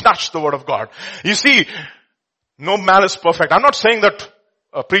come and snatched the word of God. You see, no man is perfect. I'm not saying that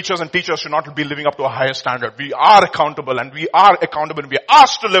preachers and teachers should not be living up to a higher standard. We are accountable and we are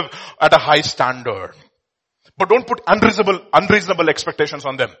asked to live at a high standard. But don't put unreasonable expectations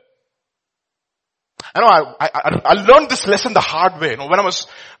on them. I learned this lesson the hard way. When I was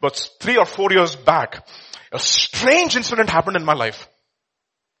about 3 or 4 years back, a strange incident happened in my life.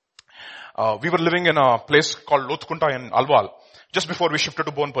 We were living in a place called Lothkunta in Alwal, just before we shifted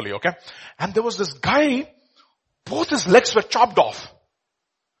to Bonpally, okay? And there was this guy, both his legs were chopped off.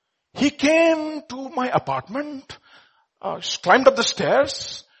 He came to my apartment, climbed up the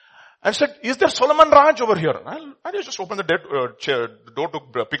stairs, and said, is there Solomon Raj over here? I just opened the door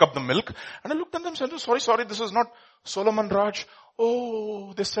to pick up the milk. And I looked at them and said, sorry, this is not Solomon Raj.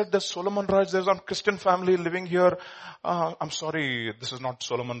 Oh, they said there's Solomon Raj. There's a Christian family living here. I'm sorry, this is not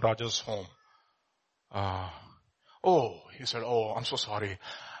Solomon Raj's home. He said, I'm so sorry.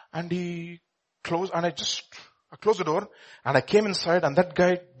 And he closed, and I closed the door, and I came inside, and that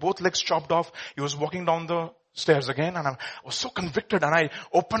guy, both legs chopped off, he was walking down the stairs again, and I was so convicted, and I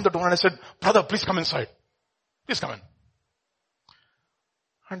opened the door and I said, brother, please come inside. Please come in.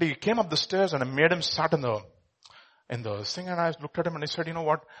 And he came up the stairs and I made him sat in the thing, and I looked at him and I said, you know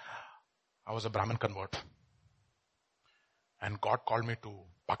what? I was a Brahmin convert. And God called me to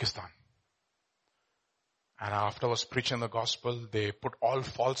Pakistan. And after I was preaching the gospel, they put all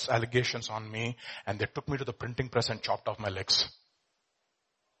false allegations on me, and they took me to the printing press and chopped off my legs.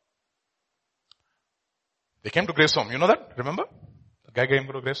 They came to Grace Home. You know that? Remember? The guy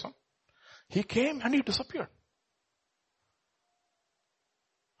came to Grace Home. He came and he disappeared.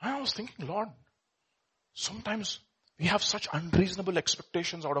 I was thinking, Lord, sometimes we have such unreasonable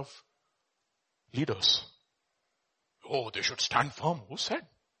expectations out of leaders. Oh, they should stand firm. Who said?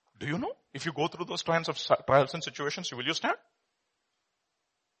 Do you know? If you go through those kinds of trials and situations, will you stand?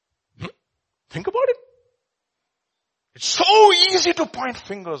 Think about it. It's so easy to point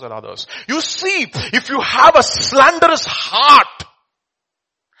fingers at others. You see, if you have a slanderous heart,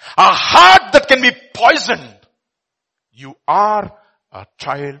 a heart that can be poisoned, you are a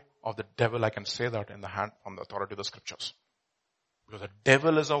child of the devil. I can say that from the authority of the scriptures. Because the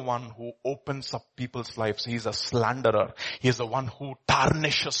devil is the one who opens up people's lives. He is a slanderer. He is the one who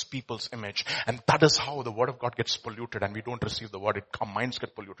tarnishes people's image. And that is how the word of God gets polluted, and we don't receive the word. Our minds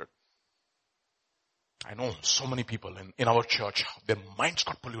get polluted. I know so many people in our church, their minds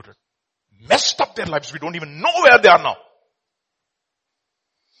got polluted. Messed up their lives. We don't even know where they are now.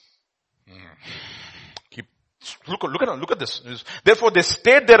 Look at this. Therefore they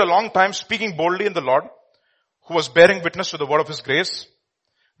stayed there a long time, speaking boldly in the Lord, who was bearing witness to the word of his grace,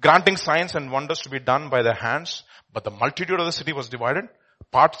 granting signs and wonders to be done by their hands. But the multitude of the city was divided.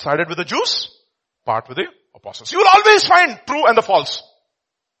 Part sided with the Jews, part with the apostles. You will always find true and the false.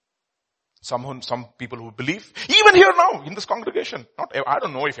 Some people who believe, even here now in this congregation. I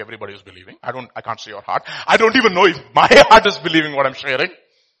don't know if everybody is believing. I can't see your heart. I don't even know if my heart is believing what I'm sharing.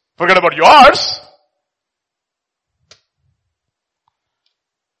 Forget about yours.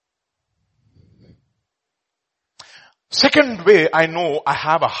 Second way I know I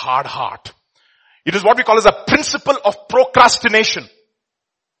have a hard heart. It is what we call as a principle of procrastination.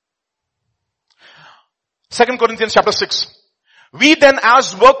 2 Corinthians chapter 6. We then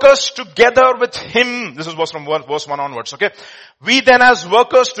as workers together with him, this is from verse 1 onwards, okay? We then as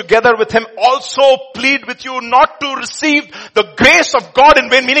workers together with him also plead with you not to receive the grace of God in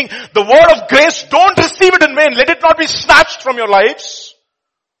vain, meaning the word of grace, don't receive it in vain. Let it not be snatched from your lives.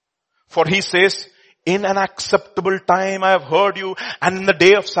 For he says, In an acceptable time I have heard you, and in the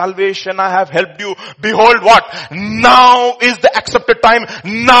day of salvation I have helped you. Behold what? Now is the accepted time.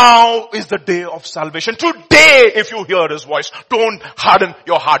 Now is the day of salvation. Today, if you hear his voice, don't harden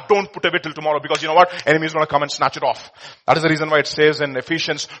your heart. Don't put away till tomorrow, because you know what? Enemy is going to come and snatch it off. That is the reason why it says in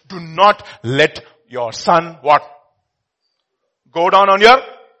Ephesians, do not let your sun, what? Go down on your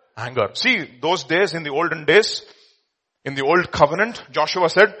anger. See, those days, in the olden days, in the old covenant, Joshua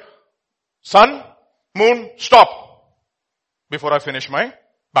said, sun, moon, stop before I finish my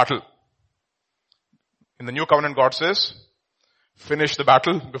battle. In the new covenant, God says, finish the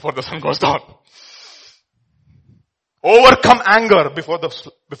battle before the sun goes down. Overcome anger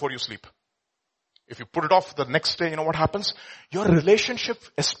before you sleep. If you put it off the next day, you know what happens? Your relationship,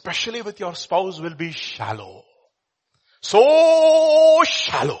 especially with your spouse, will be shallow. So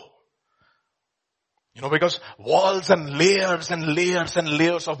shallow. You know, because walls and layers and layers and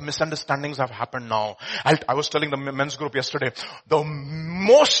layers of misunderstandings have happened now. I was telling the men's group yesterday, the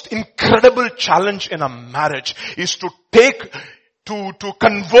most incredible challenge in a marriage is to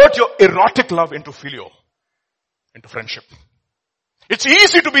convert your erotic love into phileo, into friendship. It's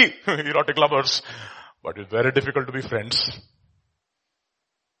easy to be erotic lovers, but it's very difficult to be friends.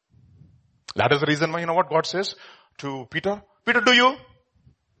 That is the reason why, you know what God says to Peter? Peter, do you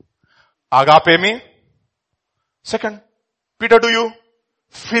agape me? Second, Peter, do you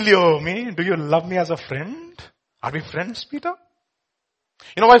phileo me? Do you love me as a friend? Are we friends, Peter?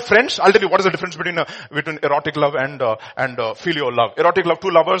 You know why friends? I'll tell you what is the difference between erotic love and filial love. Erotic love, two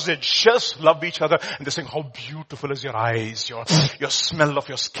lovers, they just love each other and they sing, how beautiful is your eyes, your smell of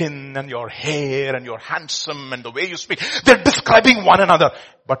your skin and your hair and you're handsome and the way you speak. They're describing one another.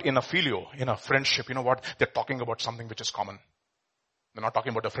 But in a filio, in a friendship, you know what? They're talking about something which is common. They're not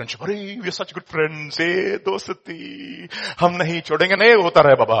talking about a friendship. Hey, we're such good friends. Hey, dostati. Hum nahi chodenge. Nahi hota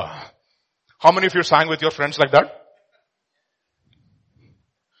rahe baba. How many of you sang with your friends like that?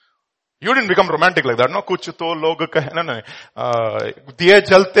 You didn't become romantic like that, no? कुछ तो लोग कहे ना दिए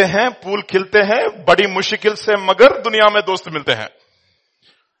जलते हैं, फूल खिलते हैं, बड़ी मुश्किल से मगर दुनिया में दोस्त मिलते हैं.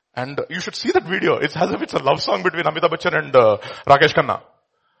 And you should see that video. It's as if it's a love song between Amitabh Bachchan and Rakesh Khanna.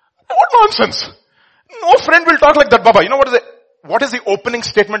 What nonsense! No friend will talk like that, Baba. You know what is the opening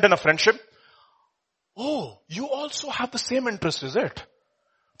statement in a friendship? Oh, you also have the same interest, is it?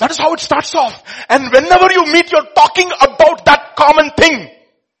 That is how it starts off. And whenever you meet, you're talking about that common thing.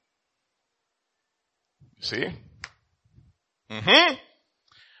 See?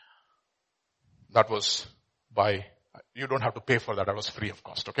 That was you don't have to pay for that. That was free of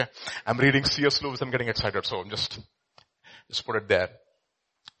cost, okay? I'm reading C.S. Lewis and getting excited, so just put it there.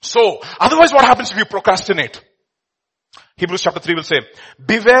 So, otherwise what happens if you procrastinate? Hebrews chapter 3 will say,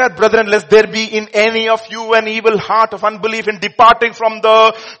 beware, brethren, lest there be in any of you an evil heart of unbelief in departing from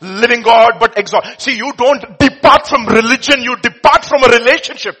the living God, but exalt. See, you don't depart from religion, you depart from a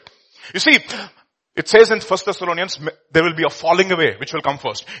relationship. You see, it says in 1 Thessalonians, there will be a falling away, which will come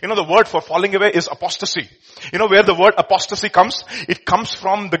first. You know, the word for falling away is apostasy. You know where the word apostasy comes? It comes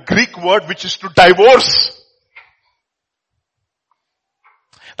from the Greek word, which is to divorce.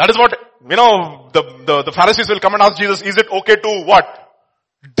 That is what, you know, the Pharisees will come and ask Jesus, is it okay to what?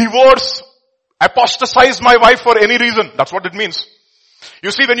 Divorce, apostatize my wife for any reason. That's what it means.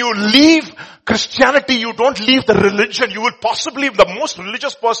 You see, when you leave Christianity, you don't leave the religion. You will possibly, the most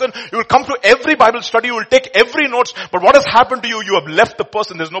religious person, you will come to every Bible study, you will take every notes, but what has happened to you? You have left the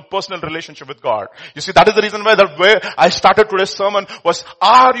person. There's no personal relationship with God. You see, that is the reason where I started today's sermon was,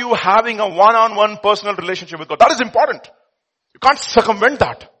 are you having a one-on-one personal relationship with God? That is important. You can't circumvent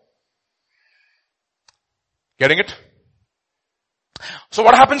that. Getting it? So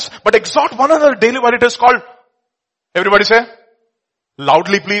what happens? But exhort one another daily while it is called. Everybody say,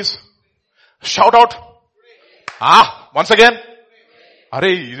 loudly please. Shout out. Once again.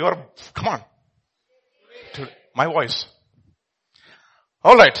 Come on. My voice.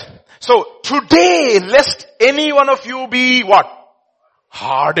 Alright. So today, lest any one of you be what?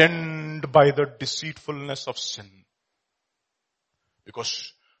 Hardened by the deceitfulness of sin.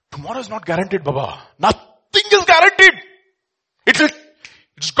 Because tomorrow is not guaranteed, Baba. Nothing is guaranteed.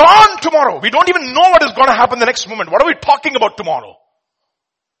 It's gone tomorrow. We don't even know what is going to happen the next moment. What are we talking about tomorrow?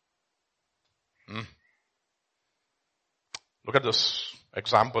 Look at this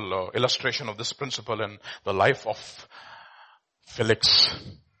example, illustration of this principle in the life of Felix.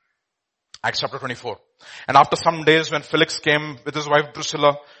 Acts chapter 24. And after some days when Felix came with his wife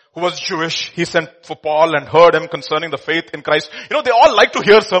Drusilla, who was Jewish, he sent for Paul and heard him concerning the faith in Christ. You know, they all like to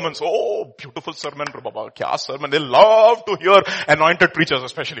hear sermons. Oh, beautiful sermon, Baba, kya sermon. They love to hear anointed preachers,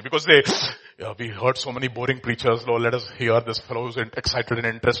 especially because we heard so many boring preachers. Lord, let us hear this fellow who's excited and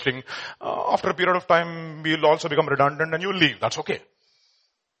interesting. After a period of time, we'll also become redundant and you'll leave. That's okay.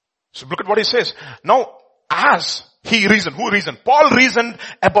 So look at what he says. Now, as he reasoned, who reasoned? Paul reasoned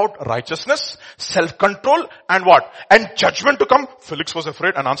about righteousness, self-control, and what? And judgment to come. Felix was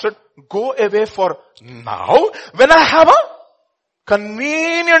afraid and answered, go away for now. When I have a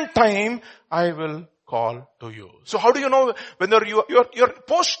convenient time, I will call to you. So how do you know whether you're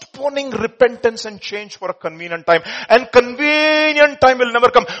postponing repentance and change for a convenient time? And convenient time will never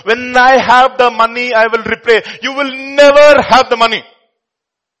come. When I have the money, I will repay. You will never have the money.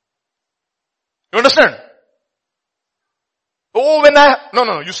 You understand? Oh,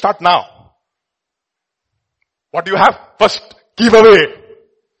 no, you start now. What do you have? First, give away.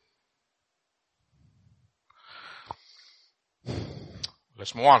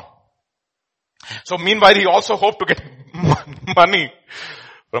 Let's move on. So meanwhile, he also hoped to get money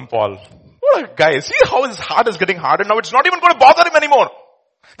from Paul. What a guy. See how his heart is getting hardened now. It's not even going to bother him anymore.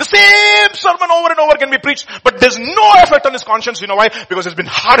 The same sermon over and over can be preached, but there's no effect on his conscience. You know why? Because it's been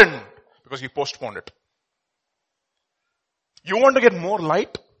hardened. Because he postponed it. You want to get more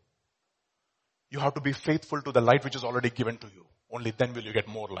light? You have to be faithful to the light which is already given to you. Only then will you get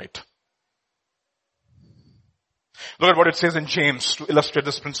more light. Look at what it says in James to illustrate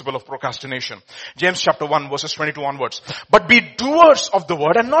this principle of procrastination. James chapter 1 verses 22 onwards. But be doers of the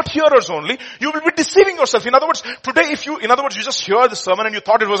word and not hearers only. You will be deceiving yourself. In other words, today you just hear the sermon and you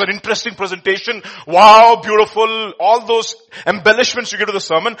thought it was an interesting presentation. Wow, beautiful. All those embellishments you give to the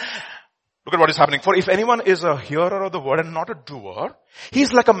sermon. Look at what is happening. For if anyone is a hearer of the word and not a doer, he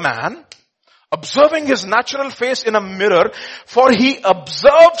is like a man observing his natural face in a mirror, for he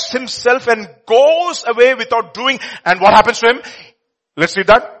observes himself and goes away without doing. And what happens to him? Let's read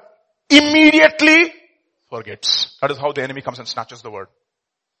that. Immediately forgets. That is how the enemy comes and snatches the word.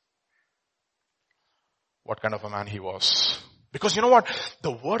 What kind of a man he was. Because you know what?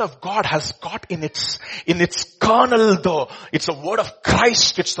 The word of God has got in its kernel though. It's a word of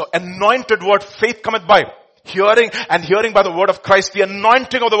Christ. It's the anointed word. Faith cometh by hearing, and hearing by the word of Christ, the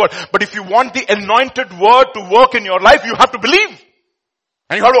anointing of the word. But if you want the anointed word to work in your life, you have to believe.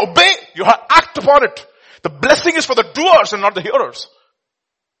 And you have to obey. You have to act upon it. The blessing is for the doers and not the hearers.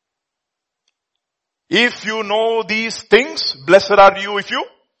 If you know these things, blessed are you if you,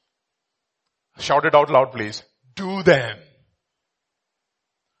 shout it out loud please, do them.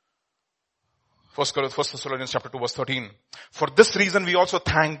 1 Thessalonians chapter 2 verse 13. For this reason we also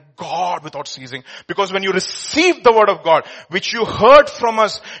thank God without ceasing. Because when you received the word of God, which you heard from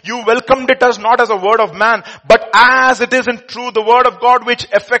us, you welcomed it as not as a word of man, but as it is in truth the word of God which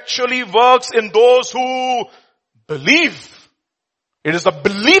effectually works in those who believe. It is the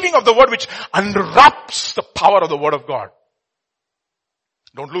believing of the word which unwraps the power of the word of God.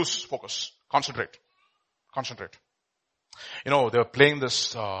 Don't lose focus. Concentrate. You know, they were playing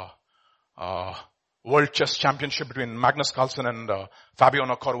this World Chess Championship between Magnus Carlsen and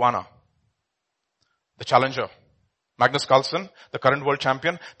Fabiano Caruana. The challenger. Magnus Carlsen, the current world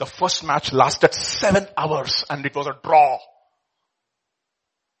champion. The first match lasted 7 hours and it was a draw.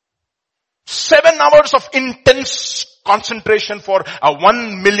 7 hours of intense concentration for a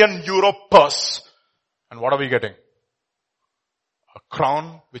 €1 million purse. And what are we getting? A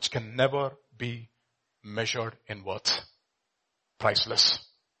crown which can never be measured in worth. Priceless.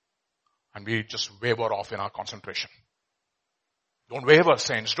 And we just waver off in our concentration. Don't waver,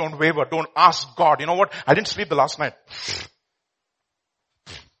 saints. Don't waver. Don't ask God. You know what? I didn't sleep the last night.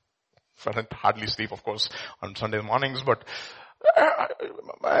 I didn't hardly sleep, of course, on Sunday mornings, but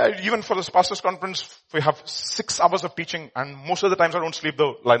even for this pastors conference, we have 6 hours of teaching, and most of the times I don't sleep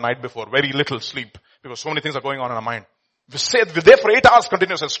the night before. Very little sleep, because so many things are going on in our mind. We're there for 8 hours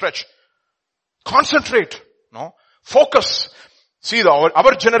continuous and stretch. Concentrate. No? Focus. See,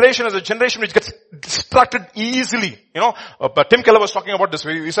 our generation is a generation which gets distracted easily. You know, but Tim Keller was talking about this.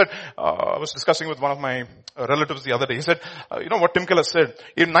 He said, I was discussing with one of my relatives the other day. He said, you know what Tim Keller said?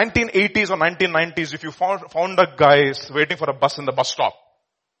 In 1980s or 1990s, if you found a guy waiting for a bus in the bus stop,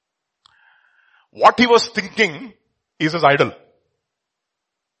 what he was thinking is his idol.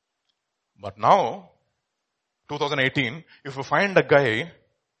 But now, 2018, if you find a guy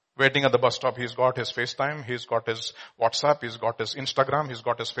waiting at the bus stop, he's got his FaceTime, he's got his WhatsApp, he's got his Instagram, he's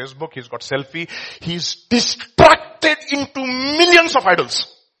got his Facebook, he's got selfie. He's distracted into millions of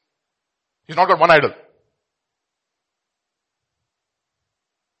idols. He's not got one idol.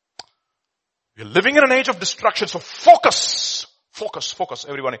 We're living in an age of distraction, so focus. Focus,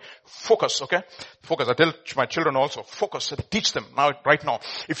 everybody. Focus, okay? Focus. I tell my children also, focus. Teach them right now.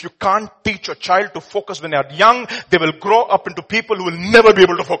 If you can't teach your child to focus when they are young, they will grow up into people who will never be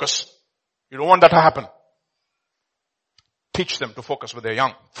able to focus. You don't want that to happen. Teach them to focus when they're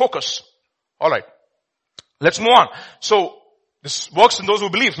young. Focus. Alright. Let's move on. So, this works in those who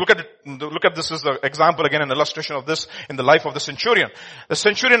believe. Look at this as the example again, an illustration of this in the life of the centurion. The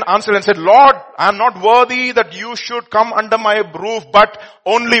centurion answered and said, Lord, I am not worthy that you should come under my roof, but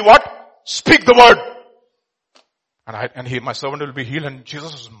only what? Speak the word. And my servant will be healed. And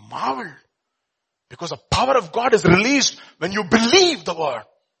Jesus was marveled. Because the power of God is released when you believe the word.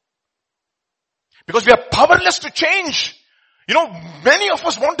 Because we are powerless to change. Many of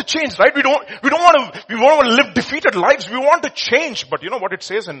us want to change, right? We don't want to live defeated lives. We want to change. But you know what it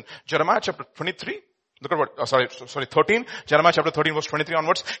says in Jeremiah chapter 23? Look at 13. Jeremiah chapter 13 verse 23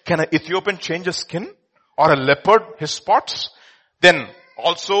 onwards. Can an Ethiopian change his skin? Or a leopard his spots? Then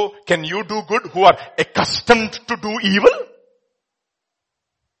also can you do good who are accustomed to do evil?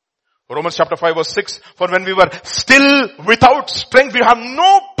 Romans chapter 5 verse 6. For when we were still without strength, we have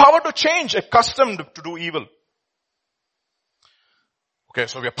no power to change, accustomed to do evil. Okay,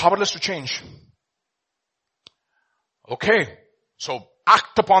 so we are powerless to change. Okay, so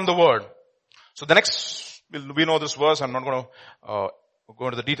act upon the word. So the next, we know this verse, I'm not going to go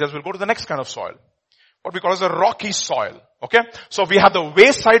into the details, we'll go to the next kind of soil. What we call as a rocky soil. Okay, so we have the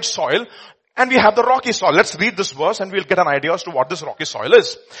wayside soil and we have the rocky soil. Let's read this verse and we'll get an idea as to what this rocky soil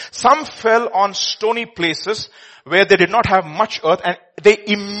is. Some fell on stony places where they did not have much earth and they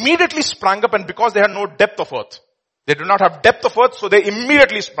immediately sprang up, and because they had no depth of earth. They do not have depth of earth, so they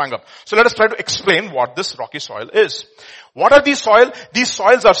immediately sprang up. So let us try to explain what this rocky soil is. What are these soil? These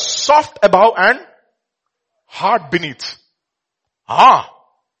soils are soft above and hard beneath.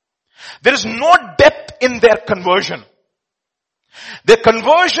 There is no depth in their conversion. Their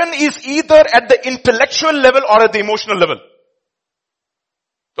conversion is either at the intellectual level or at the emotional level.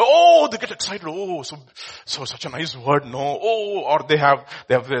 Oh, they get excited. Oh, so such a nice word. No. Oh, or they have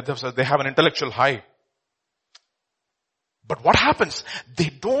an intellectual high. But what happens? They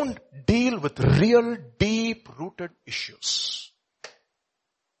don't deal with real deep-rooted issues.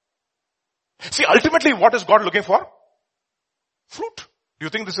 See, ultimately what is God looking for? Fruit. Do you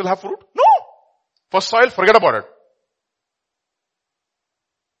think this will have fruit? No. First soil, forget about it.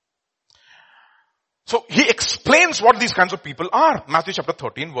 So he explains what these kinds of people are. Matthew chapter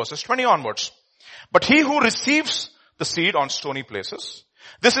 13 verses 20 onwards. But he who receives the seed on stony places,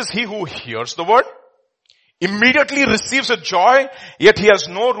 this is he who hears the word, immediately receives a joy, yet he has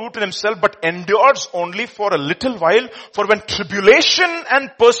no root in himself, but endures only for a little while. For when tribulation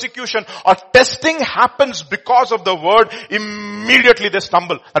and persecution or testing happens because of the word, immediately they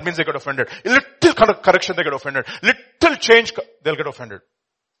stumble. That means they get offended. A little kind of correction, they get offended. Little change, they'll get offended.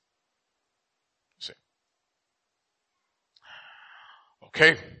 See.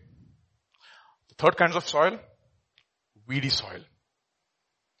 Okay. The third kind of soil, weedy soil.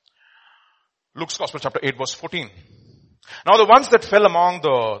 Luke's Gospel chapter 8 verse 14. Now the ones that fell among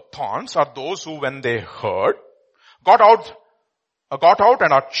the thorns are those who when they heard, got out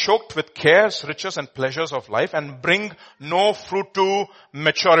and are choked with cares, riches and pleasures of life and bring no fruit to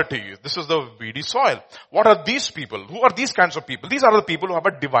maturity. This is the weedy soil. What are these people? Who are these kinds of people? These are the people who have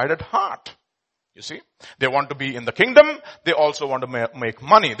a divided heart. You see, they want to be in the kingdom. They also want to make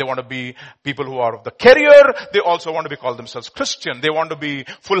money. They want to be people who are of the career. They also want to be called themselves Christian. They want to be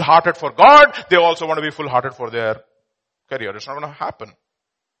full-hearted for God. They also want to be full-hearted for their career. It's not going to happen.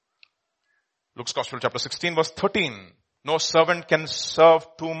 Luke's Gospel chapter 16 verse 13. No servant can serve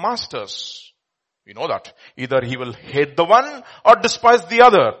two masters. We know that. Either he will hate the one or despise the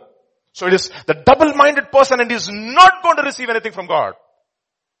other. So it is the double-minded person and he is not going to receive anything from God.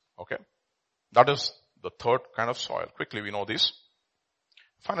 Okay. That is the third kind of soil. Quickly, we know this.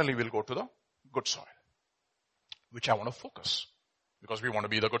 Finally, we'll go to the good soil, which I want to focus because we want to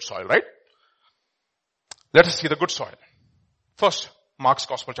be the good soil, right? Let us see the good soil. First, Mark's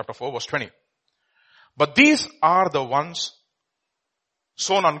Gospel chapter 4 verse 20. But these are the ones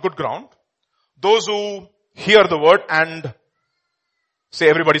sown on good ground, those who hear the word and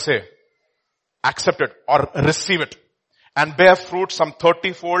everybody say, accept it or receive it. And bear fruit, some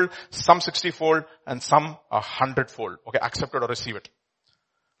 30-fold, some 60-fold, and some 100-fold. Okay, accept it or receive it.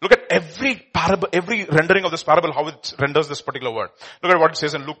 Look at every parable, every rendering of this parable, how it renders this particular word. Look at what it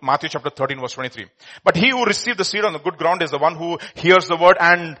says in Matthew chapter 13 verse 23. But he who received the seed on the good ground is the one who hears the word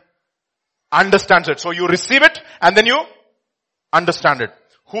and understands it. So you receive it and then you understand it.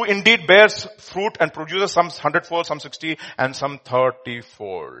 Who indeed bears fruit and produces some 100-fold, some 60, and some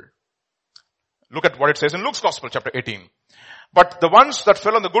 30-fold. Look at what it says in Luke's Gospel, chapter 18. But the ones that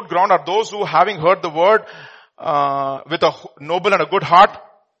fell on the good ground are those who, having heard the word with a noble and a good heart,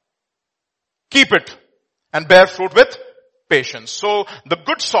 keep it and bear fruit with patience. So the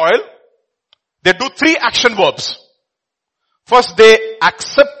good soil, they do 3 action verbs. First, they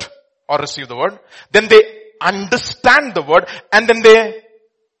accept or receive the word. Then they understand the word. And then they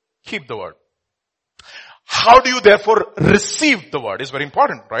keep the word. How do you therefore receive the word? Is very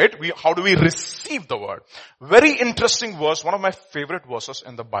important, right? How do we receive the word? Very interesting verse, one of my favorite verses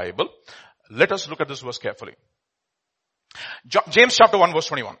in the Bible. Let us look at this verse carefully. James chapter 1 verse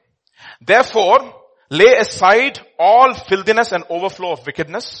 21. Therefore, lay aside all filthiness and overflow of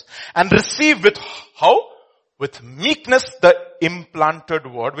wickedness and receive with how? With meekness the implanted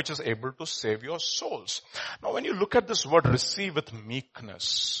word which is able to save your souls. Now when you look at this word, receive with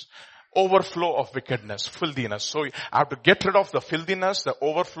meekness, overflow of wickedness, filthiness. So I have to get rid of the filthiness, the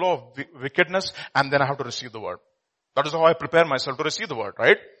overflow of wickedness, and then I have to receive the word. That is how I prepare myself to receive the word,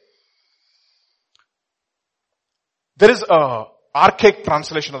 right? There is a archaic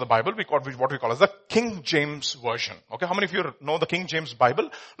translation of the Bible, what we call as the King James Version. Okay, how many of you know the King James Bible?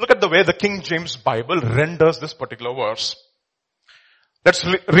 Look at the way the King James Bible renders this particular verse. Let's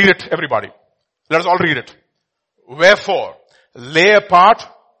read it, everybody. Let us all read it. Wherefore, lay apart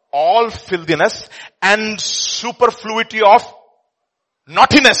all filthiness and superfluity of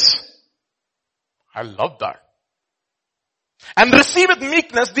naughtiness. I love that. And receive with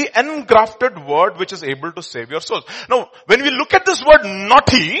meekness the engrafted word which is able to save your souls. Now, when we look at this word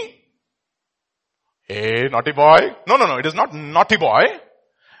naughty, hey, naughty boy. No, it is not naughty boy.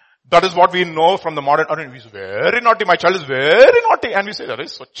 That is what we know from the modern, he's very naughty, my child is very naughty. And we say, that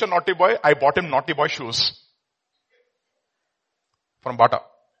is such a naughty boy, I bought him naughty boy shoes. From Bata.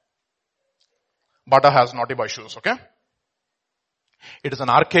 Bata has naughty boy shoes, okay? It is an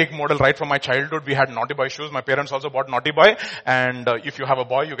archaic model right from my childhood. We had naughty boy shoes. My parents also bought naughty boy. And if you have a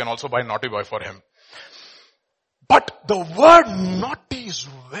boy, you can also buy naughty boy for him. But the word naughty is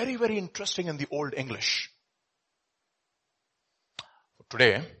very, very interesting in the Old English.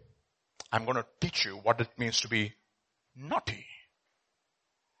 Today, I'm going to teach you what it means to be naughty.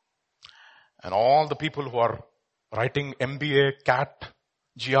 And all the people who are writing MBA, CAT,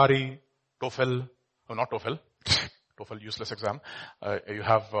 GRE, TOEFL, not TOEFL, TOEFL useless exam. You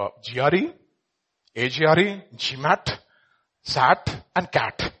have GRE, AGRE, GMAT, SAT, and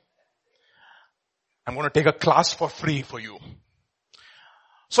CAT. I'm going to take a class for free for you.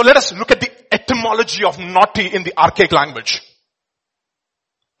 So let us look at the etymology of naughty in the archaic language.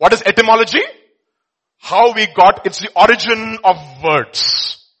 What is etymology? How we got, it's the origin of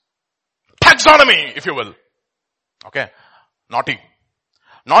words. Taxonomy, if you will. Okay. Naughty.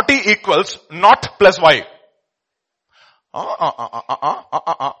 Naughty equals not plus y.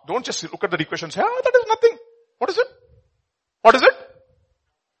 Don't just look at the equation and say, that is nothing. What is it? What is it?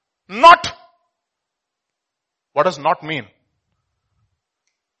 Not. What does not mean?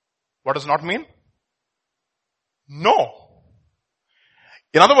 What does not mean? No.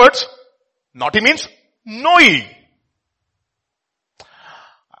 In other words, naughty means no-y.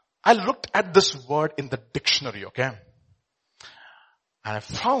 I looked at this word in the dictionary, okay? And I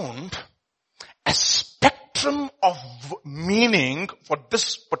found a spectrum of meaning for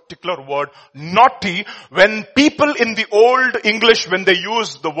this particular word, naughty. When people in the old English, when they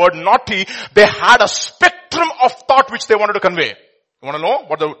used the word naughty, they had a spectrum of thought which they wanted to convey. You want to know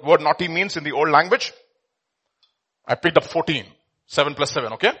what the word naughty means in the old language? I picked up 14. 7 plus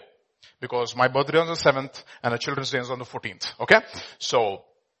 7, okay? Because my birthday is on the 7th and the children's day is on the 14th, okay? So,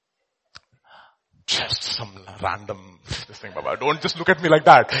 just some random thing, Baba. Don't just look at me like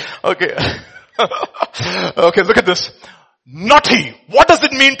that. Okay. Okay, look at this. Naughty. What does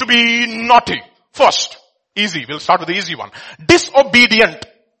it mean to be naughty? First, easy. We'll start with the easy one. Disobedient.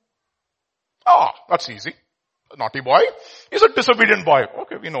 That's easy. A naughty boy is a disobedient boy.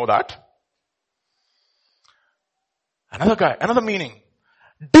 Okay, we know that. Another meaning.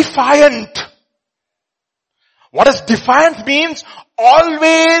 Defiant. What does defiant means?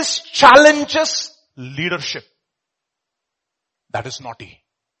 Always challenges leadership. That is naughty.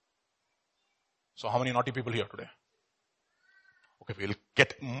 So how many naughty people here today? Okay, we'll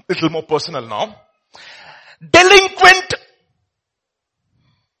get a little more personal now. Delinquent.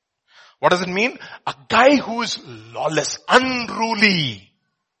 What does it mean? A guy who is lawless, unruly.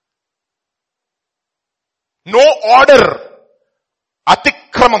 No order.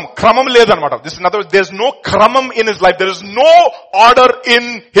 Atikramam. Kramam ledanamata. This is in other words, there's no kramam in his life. There is no order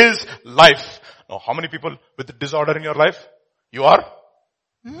in his life. Now, how many people with disorder in your life? You are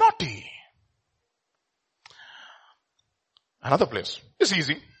naughty. Another place. It's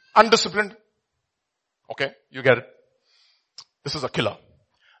easy. Undisciplined. Okay, you get it. This is a killer.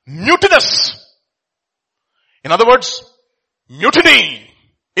 Mutinous. In other words, mutiny.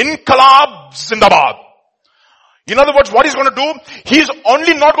 Inqilab Zindabad. In other words, what he's going to do, he's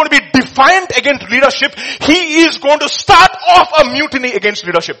only not going to be defiant against leadership, he is going to start off a mutiny against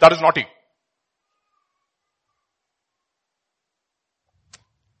leadership. That is naughty.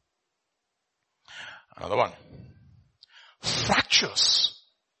 Another one. Fractures.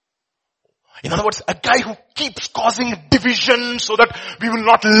 In other words, a guy who keeps causing division so that we will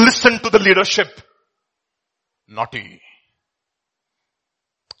not listen to the leadership. Naughty.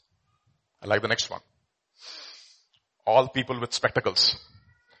 I like the next one. All people with spectacles.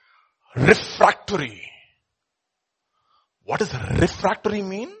 Refractory. What does refractory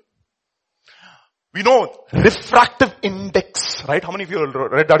mean? We know refractive index, right? How many of you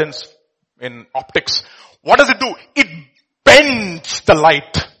read that in optics? What does it do? It bends the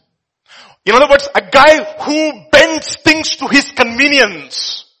light. In other words, a guy who bends things to his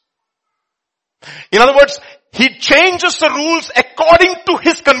convenience. In other words, he changes the rules according to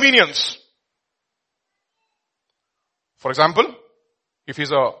his convenience. For example, if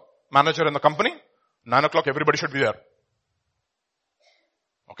he's a manager in the company, 9 o'clock everybody should be there.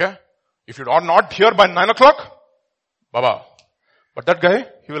 Okay? If you are not here by 9 o'clock, baba. But that guy,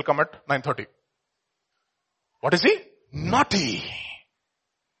 he will come at 9:30. What is he? Naughty.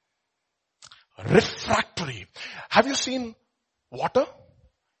 Refractory. Have you seen water?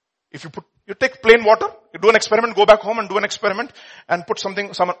 If you take plain water, you do an experiment, go back home and do an experiment and put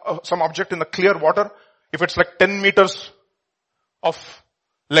some object in the clear water. If it's like 10 meters of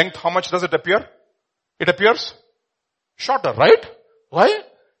length, how much does it appear? It appears shorter, right? Why?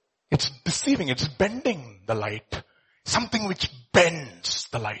 It's deceiving, it's bending the light. Something which bends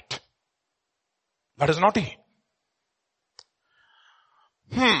the light. That is naughty.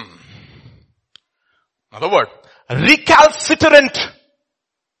 Another word. Recalcitrant.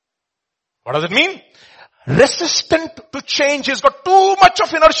 What does it mean? Resistant to change. He's got too much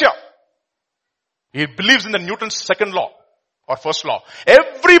of inertia. He believes in the Newton's second law or first law.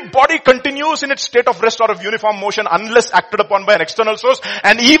 Every body continues in its state of rest or of uniform motion unless acted upon by an external source.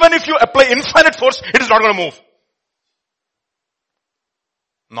 And even if you apply infinite force, it is not going to move.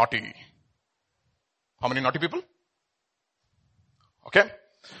 Naughty. How many naughty people? Okay.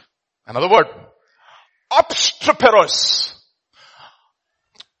 Another word. Obstreperous.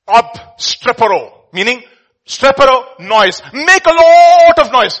 Obstrepero. Meaning, strepero, noise. Make a lot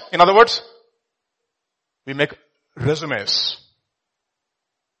of noise. In other words, we make resumes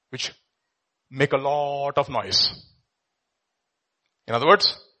which make a lot of noise. In other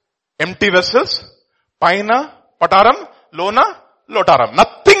words, empty vessels, paina, pataram, lona, lotaram.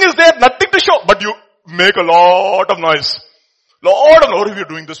 Nothing is there, nothing to show, but you make a lot of noise. Lord, we are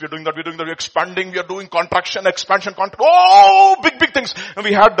doing this, we are doing that, we are expanding, we are doing contraction, expansion, oh, big things. And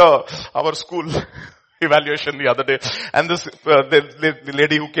we had our school evaluation the other day, and this the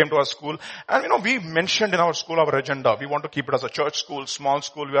lady who came to our school, and we mentioned in our school our agenda. We want to keep it as a church school, small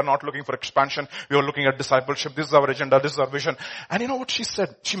school. We are not looking for expansion. We are looking at discipleship. This is our agenda. This is our vision. And you know what she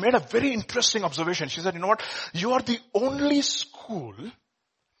said? She made a very interesting observation. She said, you know what? You are the only school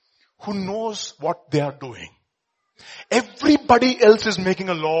who knows what they are doing. Everybody else is making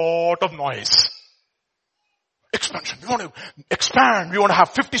a lot of noise. Expansion. We want to expand. We want to have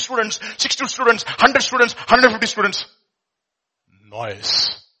 50 students, 60 students, 100 students, 150 students.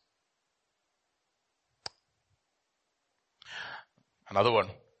 Noise. Another one.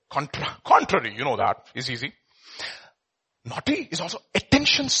 Contrary. You know that. Is easy. Naughty is also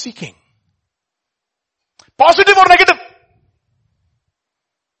attention seeking. Positive or negative?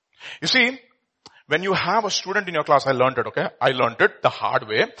 You see, when you have a student in your class, I learned it, okay? I learned it the hard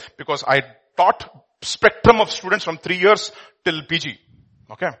way because I taught spectrum of students from 3 years till PG.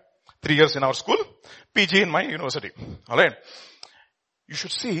 Okay? 3 years in our school, PG in my university. Alright? You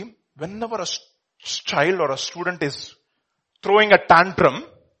should see, whenever a child or a student is throwing a tantrum,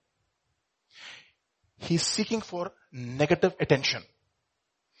 he's seeking for negative attention.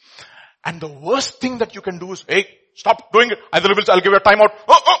 And the worst thing that you can do is, hey, stop doing it. I'll give you a timeout.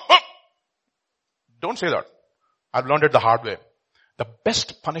 Don't say that. I've learned it the hard way. The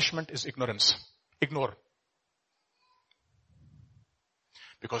best punishment is ignorance. Ignore.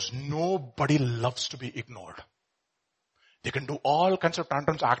 Because nobody loves to be ignored. They can do all kinds of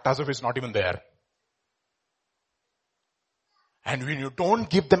tantrums, act as if it's not even there. And when you don't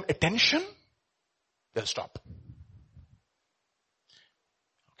give them attention, they'll stop.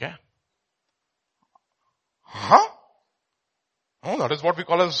 Okay? Oh, that is what we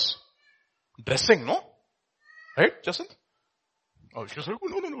call as dressing, no? Right, Jacinth? Oh, she's like,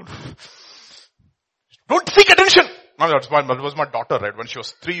 no. Don't seek attention. No, that was my daughter, right? When she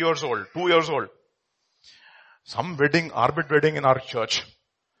was 3 years old, 2 years old. Some wedding, Arbit wedding in our church.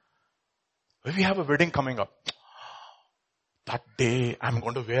 We have a wedding coming up. That day, I'm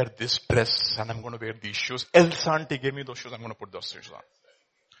going to wear this dress and I'm going to wear these shoes. Elsa auntie gave me those shoes. I'm going to put those shoes on.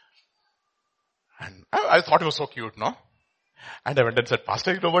 And I thought it was so cute, no? And I went and said,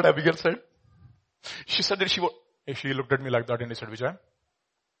 Pastor, you know what Abigail said? She said that she looked at me like that and he said, Vijay,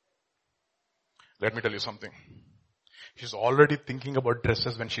 let me tell you something. She's already thinking about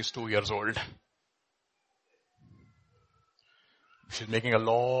dresses when she's 2 years old. She's making a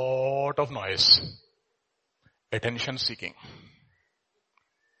lot of noise. Attention seeking.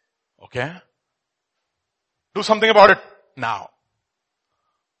 Okay? Do something about it now.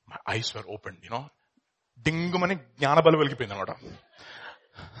 My eyes were opened, Dingumani jnana bala velkipinda.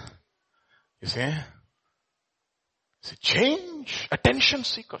 You see? Change. Attention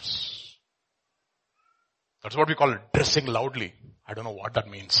seekers. That's what we call dressing loudly. I don't know what that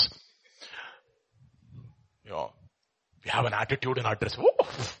means. We have an attitude in our dress. Oh,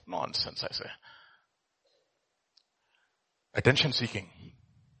 nonsense, I say. Attention seeking.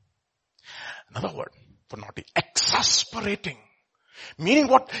 Another word for naughty. Exasperating. Meaning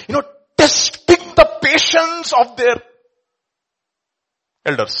what? Testing the patience of their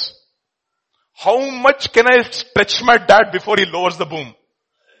elders. How much can I stretch my dad before he lowers the boom?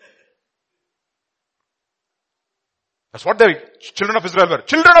 That's what the children of Israel were.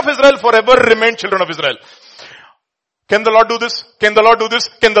 Children of Israel forever remain children of Israel. Can the Lord do this? Can the Lord do this?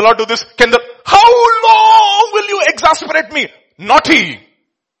 Can the Lord do this? How long will you exasperate me? Naughty.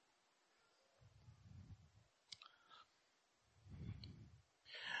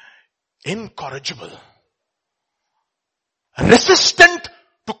 Incorrigible. Resistant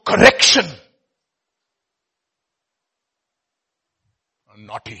to correction.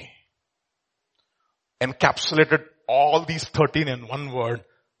 Naughty. Encapsulated all these 13 in one word.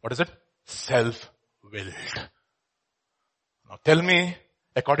 What is it? Self-willed. Now tell me,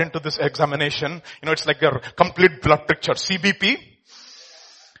 according to this examination, it's like a complete blood picture. CBP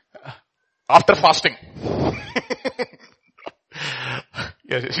after fasting.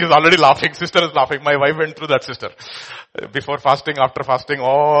 Yeah, she's already laughing. Sister is laughing. My wife went through that, sister. Before fasting, after fasting,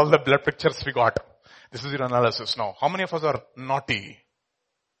 all the blood pictures we got. This is your analysis now. How many of us are naughty?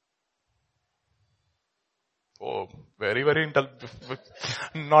 Oh, very, very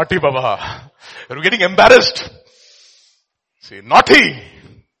naughty Baba. You're getting embarrassed. See, naughty.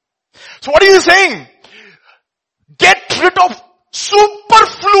 So what are you saying? Get rid of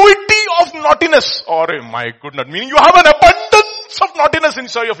superfluity of naughtiness. Oh my goodness. Meaning you have an abundance of naughtiness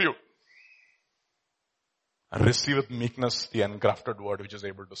inside of you. And receive with meekness the engrafted word which is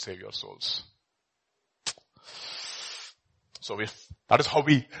able to save your souls. So that is how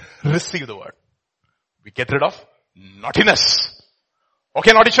we receive the word. We get rid of naughtiness.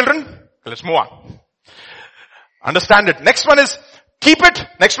 Okay, naughty children? Let's move on. Understand it. Next one is keep it.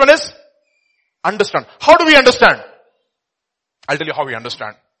 Next one is understand. How do we understand? I'll tell you how we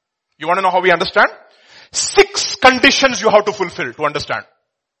understand. You want to know how we understand? 6 conditions you have to fulfill to understand.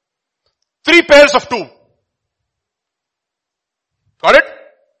 3 pairs of 2. Got it?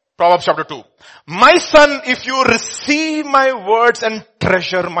 Proverbs chapter 2. My son, if you receive my words and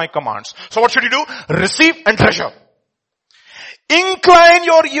treasure my commands. So what should you do? Receive and treasure. Incline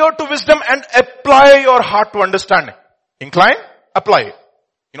your ear to wisdom and apply your heart to understanding. Incline, apply.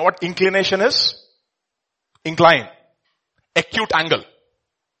 You know what inclination is? Incline. Acute angle.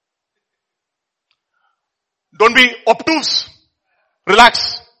 Don't be obtuse.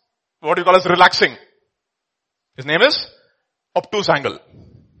 Relax. What do you call as relaxing? His name is obtuse angle.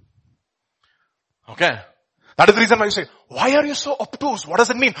 Okay. That is the reason why you say, why are you so obtuse? What does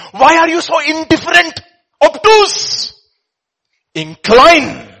it mean? Why are you so indifferent? Obtuse.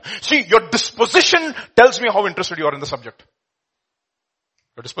 Incline. See, your disposition tells me how interested you are in the subject.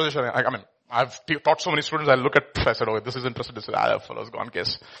 Your disposition, I've taught so many students, I look at, I said, oh, this is interesting, this is, fellow's gone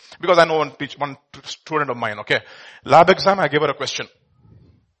case. Because I know one student of mine, okay. Lab exam, I gave her a question.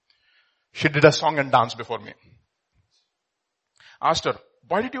 She did a song and dance before me. Asked her,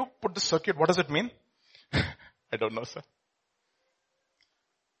 why did you put the circuit? What does it mean? I don't know, sir.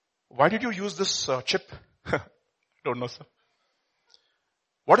 Why did you use this chip? I don't know, sir.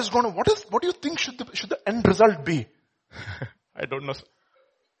 What do you think should the end result be? I don't know, sir.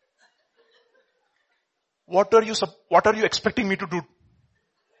 What are you expecting me to do?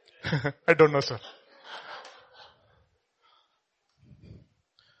 I don't know, sir.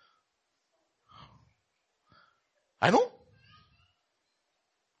 I know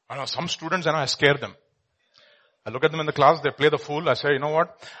some students, I scare them. I look at them in the class, they play the fool. I say, you know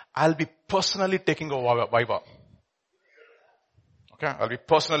what? I'll be personally taking a Viva. Okay? I'll be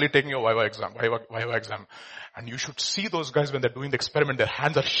personally taking your Viva exam. And you should see those guys when they're doing the experiment, their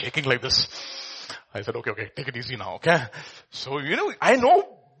hands are shaking like this. I said, okay, take it easy now, okay? So, I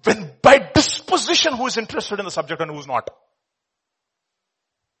know when by disposition who is interested in the subject and who's not.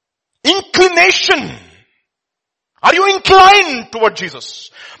 Inclination. Are you inclined toward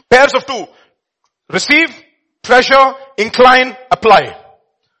Jesus? Pairs of two. Receive, treasure, incline, apply.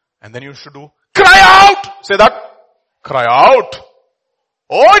 And then you should do, cry out! Say that. Cry out.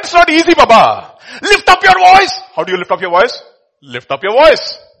 Oh, it's not easy, Baba. Lift up your voice. How do you lift up your voice? Lift up your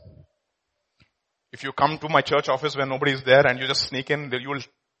voice. If you come to my church office when nobody is there and you just sneak in, you will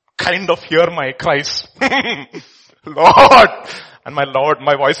kind of hear my cries. Lord. And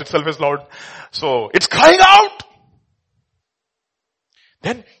my voice itself is loud. So, it's crying out.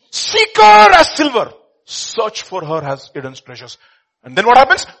 Then, seek her as silver. Search for her as hidden treasures. And then what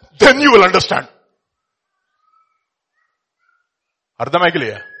happens? Then you will understand. Ardhamai ke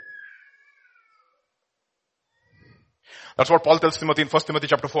liye. That's what Paul tells Timothy in 1 Timothy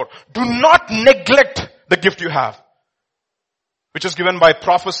chapter 4. Do not neglect the gift you have, which is given by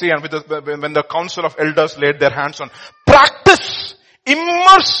prophecy and when the council of elders laid their hands on. Practice,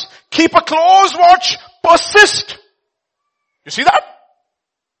 immerse, keep a close watch, persist. You see that?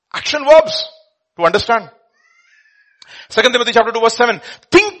 Action verbs to understand. 2 Timothy chapter 2 verse 7.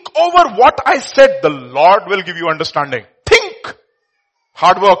 Think over what I said. The Lord will give you understanding. Think.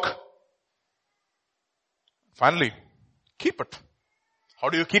 Hard work. Finally, keep it. How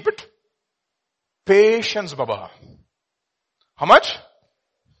do you keep it? Patience, Baba. How much?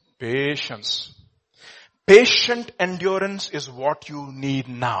 Patience. Patient endurance is what you need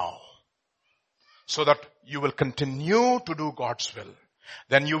now. So that you will continue to do God's will.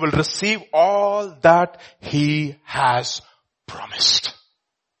 Then you will receive all that He has promised.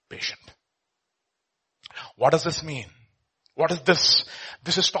 Patient. What does this mean? What is this?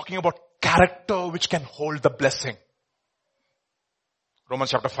 This is talking about character which can hold the blessing.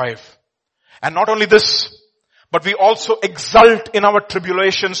 Romans chapter 5. And not only this, but we also exult in our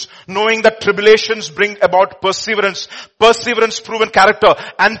tribulations, knowing that tribulations bring about perseverance. Perseverance, proven character.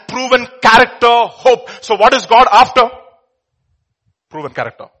 And proven character, hope. So what is God after? Proven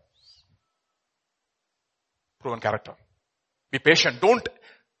character. Proven character. Be patient. Don't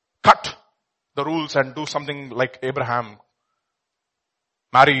cut the rules and do something like Abraham.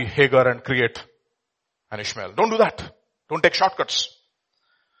 Marry Hagar and create an Ishmael. Don't do that. Don't take shortcuts.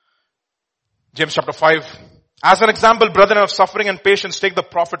 James chapter 5. As an example, brethren, of suffering and patience, take the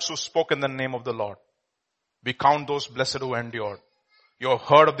prophets who spoke in the name of the Lord. We count those blessed who endured. You have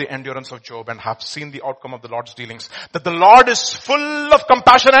heard of the endurance of Job and have seen the outcome of the Lord's dealings. That the Lord is full of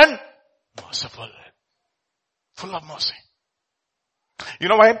compassion and merciful. Full of mercy. You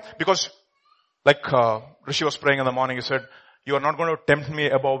know why? Because like Rishi was praying in the morning, he said, you are not going to tempt me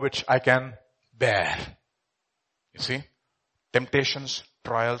above which I can bear. You see? Temptations,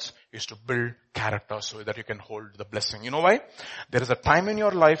 trials is to build character so that you can hold the blessing. You know why? There is a time in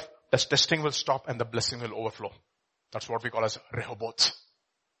your life that testing will stop and the blessing will overflow. That's what we call as Rehoboth.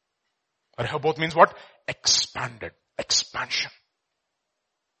 Rehoboth means what? Expanded. Expansion.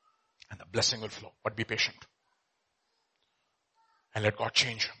 And the blessing will flow. But be patient. And let God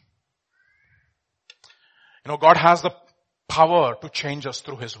change you. You know, God has the power to change us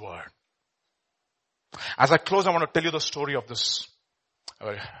through His word. As I close, I want to tell you the story of this.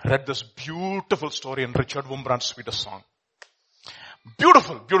 I read this beautiful story in Richard Wurmbrand's Sweetest Song.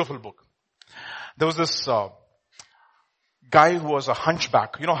 Beautiful, beautiful book. There was this guy who was a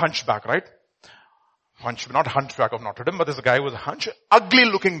hunchback. You know hunchback, right? Not hunchback of Notre Dame, but there's a guy who was a ugly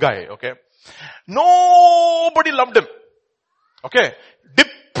looking guy, okay? Nobody loved him. Okay?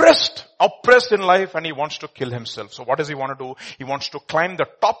 Depressed, oppressed in life, and he wants to kill himself. So what does he want to do? He wants to climb the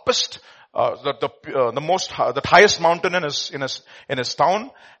toppest, the highest mountain in his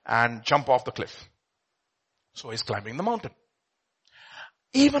town and jump off the cliff. So he's climbing the mountain.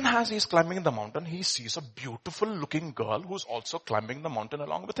 Even as he's climbing the mountain, he sees a beautiful looking girl who's also climbing the mountain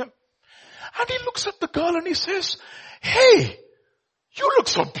along with him. And he looks at the girl and he says, hey, you look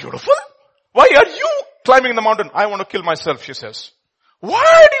so beautiful. Why are you climbing the mountain? I want to kill myself, she says.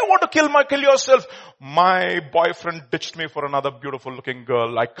 Why do you want to kill yourself? My boyfriend ditched me for another beautiful looking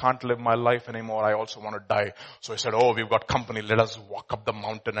girl. I can't live my life anymore. I also want to die. So he said, oh, we've got company. Let us walk up the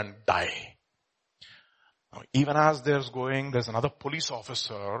mountain and die. Now, even as there's another police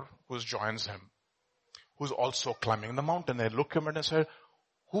officer who joins him, who's also climbing the mountain. They look at him and they say,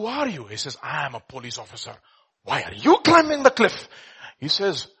 who are you? He says, I am a police officer. Why are you climbing the cliff? He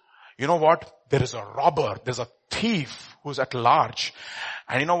says, you know what? There is a robber, there's a thief who's at large.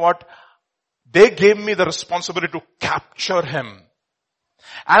 And you know what? They gave me the responsibility to capture him.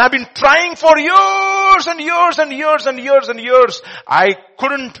 And I've been trying for years and years and years and years and years. I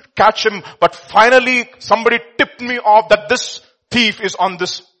couldn't catch him, but finally somebody tipped me off that this thief is on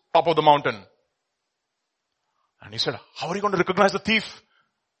this top of the mountain. And he said, how are you going to recognize the thief?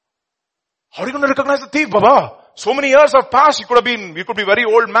 How are you going to recognize the thief, Baba? So many years have passed. You could be very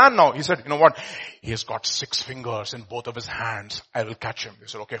old man now. He said, you know what? He has got 6 fingers in both of his hands. I will catch him. He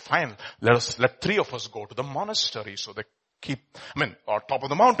said, okay, fine. Let 3 of us go to the monastery. So they or top of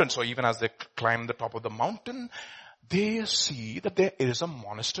the mountain. So even as they climb the top of the mountain, they see that there is a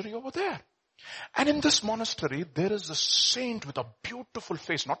monastery over there. And in this monastery, there is a saint with a beautiful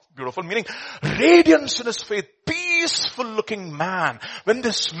face, not beautiful, meaning radiance in his face, peaceful looking man. When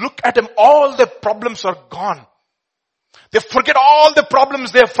they look at him, all their problems are gone. They forget all the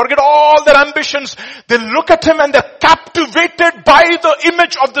problems. They forget all their ambitions. They look at him and they're captivated by the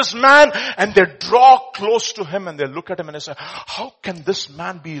image of this man, and they draw close to him and they look at him and they say, how can this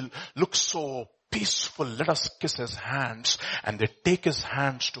man look so peaceful? Let us kiss his hands. And they take his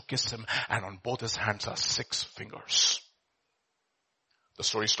hands to kiss him, and on both his hands are 6 fingers. The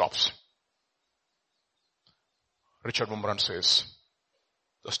story stops. Richard Wurmbrand says,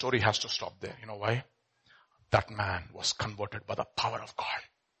 the story has to stop there. You know why? That man was converted by the power of God.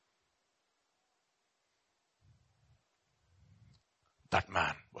 That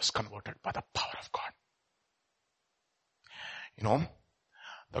man was converted by the power of God. You know,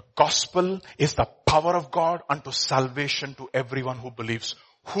 the gospel is the power of God unto salvation to everyone who believes.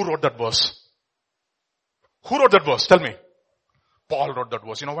 Who wrote that verse? Who wrote that verse? Tell me. Paul wrote that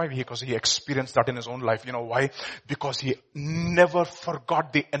verse. You know why? Because he experienced that in his own life. You know why? Because he never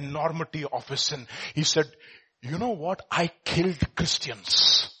forgot the enormity of his sin. He said, you know what? I killed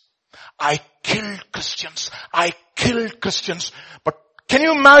Christians. I killed Christians. I killed Christians. But can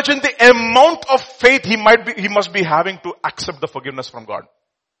you imagine the amount of faith he must be having to accept the forgiveness from God?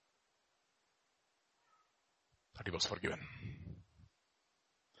 That he was forgiven.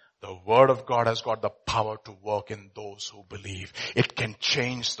 The word of God has got the power to work in those who believe. It can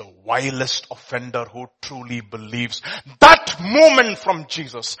change the vilest offender who truly believes. That moment from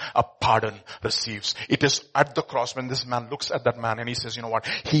Jesus, a pardon receives. It is at the cross when this man looks at that man and he says, you know what?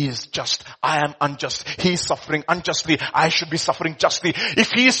 He is just. I am unjust. He is suffering unjustly. I should be suffering justly.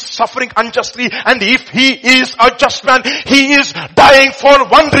 If he is suffering unjustly and if he is a just man, he is dying for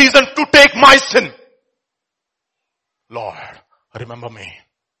one reason, to take my sin. Lord, remember me.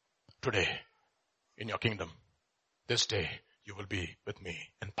 Today, in your kingdom, this day, you will be with me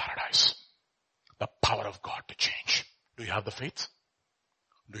in paradise. The power of God to change. Do you have the faith?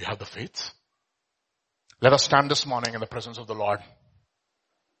 Do you have the faith? Let us stand this morning in the presence of the Lord.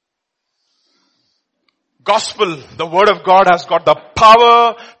 Gospel, the word of God has got the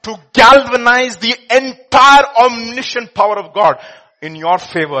power to galvanize the entire omniscient power of God in your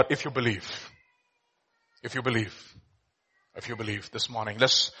favor if you believe. If you believe. If you believe this morning,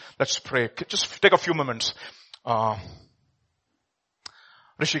 let's pray. Just take a few moments.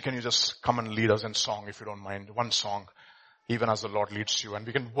 Rishi, can you just come and lead us in song if you don't mind? One song, even as the Lord leads you. And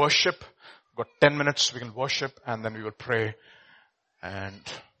we can worship. We've got 10 minutes, we can worship and then we will pray. And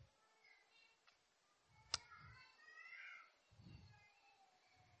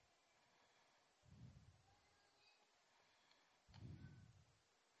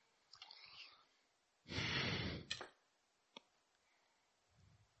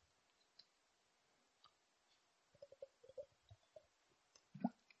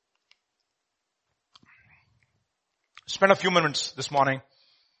spend a few minutes this morning.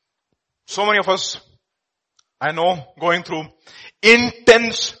 So many of us, I know, going through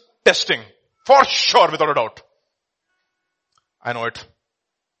intense testing. For sure, without a doubt. I know it.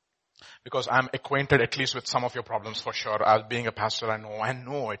 Because I'm acquainted at least with some of your problems for sure. As being a pastor, I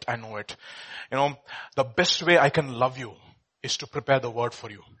know it. You know, the best way I can love you is to prepare the word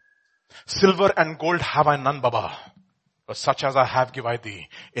for you. Silver and gold have I none, Baba. But such as I have give I thee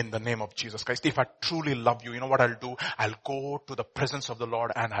in the name of Jesus Christ. If I truly love you, you know what I'll do? I'll go to the presence of the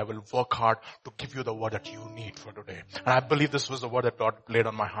Lord and I will work hard to give you the word that you need for today. And I believe this was the word that God laid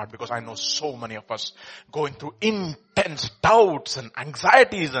on my heart because I know so many of us going through intense doubts and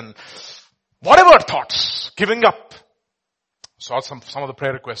anxieties and whatever thoughts, giving up. Saw some of the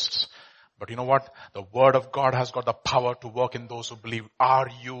prayer requests. But you know what? The word of God has got the power to work in those who believe. Are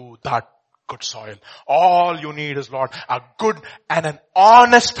you that good soil? All you need is, Lord, a good and an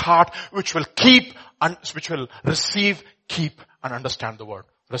honest heart which will receive, keep and understand the word.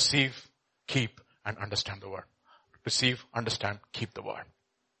 Receive, keep and understand the word. Receive, understand, keep the word.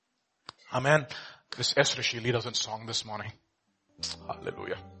 Amen. This S. Rishi, lead us in song this morning.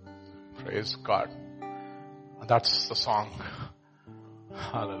 Hallelujah. Praise God. That's the song.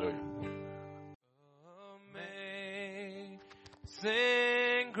 Hallelujah.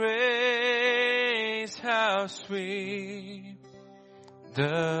 Amazing grace, how sweet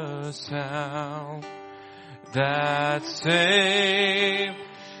the sound that saved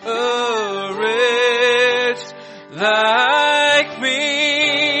a wretch like me.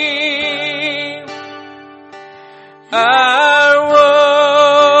 I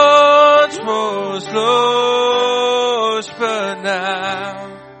once was lost, but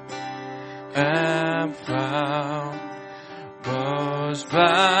now am found. Was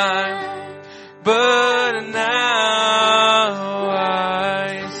blind, but now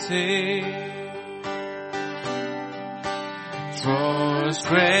I see. 'Twas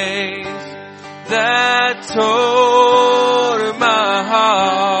grace that taught my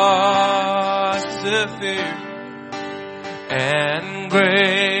heart to fear, and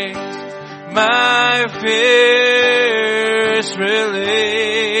grace my fears relieved.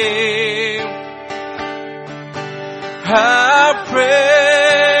 How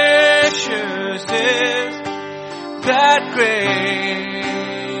precious is that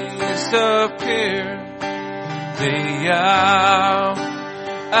grace appeared the hour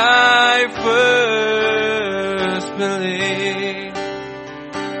I first believed.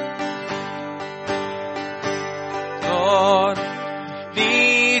 Lord,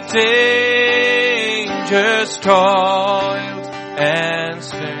 the dangers, toils, and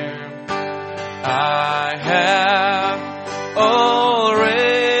snare I have already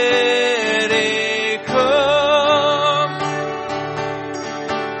come.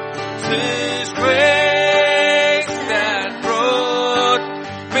 'Tis grace that brought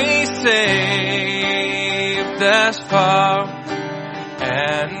me safe thus far,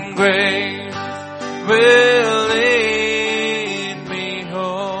 and grace will lead me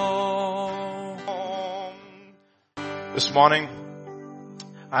home. This morning,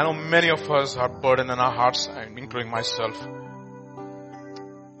 I know many of us are burdened in our hearts, including myself.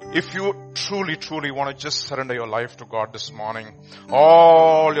 If you truly, truly want to just surrender your life to God this morning,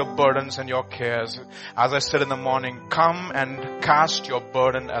 all your burdens and your cares, as I said in the morning, come and cast your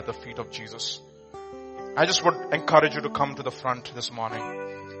burden at the feet of Jesus. I just would encourage you to come to the front this morning.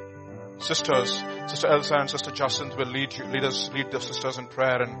 Sisters, Sister Elsa and Sister Justin will lead the sisters in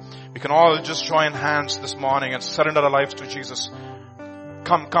prayer, and we can all just join hands this morning and surrender our lives to Jesus.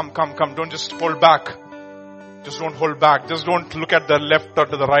 Come. Don't just hold back. Just don't hold back. Just don't look at the left or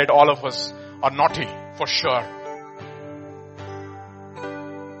to the right. All of us are naughty, for sure.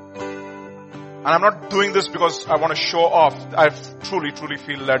 And I'm not doing this because I want to show off. I truly, truly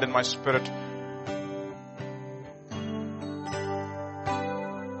feel led in my spirit.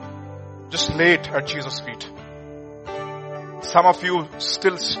 Just lay it at Jesus' feet. Some of you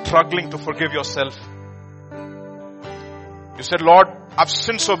still struggling to forgive yourself. You said, Lord, I've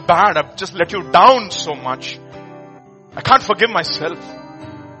sinned so bad. I've just let you down so much. I can't forgive myself.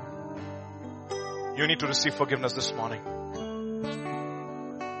 You need to receive forgiveness this morning.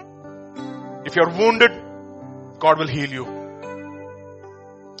 If you're wounded, God will heal you.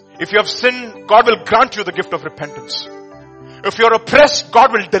 If you have sinned, God will grant you the gift of repentance. If you're oppressed,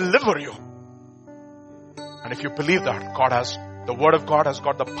 God will deliver you. And if you believe that, the Word of God has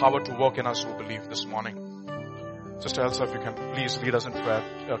got the power to work in us who believe this morning. Sister Elsa, if you can please lead us in prayer.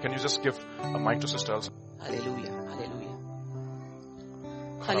 Can you just give a mic to Sister Elsa? Hallelujah, hallelujah.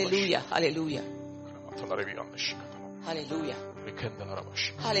 Hallelujah, hallelujah. Hallelujah.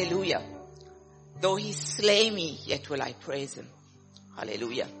 Hallelujah. Though he slay me, yet will I praise him.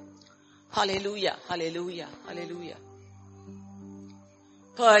 Hallelujah. Hallelujah, hallelujah, hallelujah.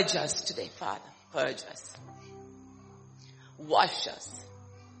 Purge us today, Father. Purge us. Wash us.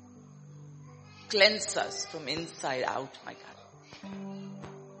 Cleanse us from inside out, my God.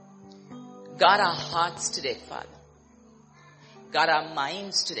 Guard our hearts today, Father. Guard our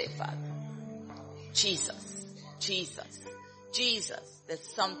minds today, Father. Jesus, Jesus, Jesus. There's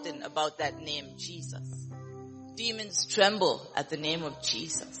something about that name, Jesus. Demons tremble at the name of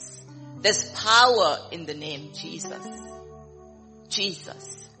Jesus. There's power in the name Jesus.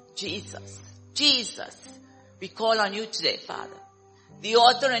 Jesus, Jesus, Jesus. We call on you today, Father. The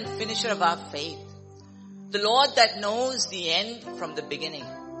author and finisher of our faith. The Lord that knows the end from the beginning.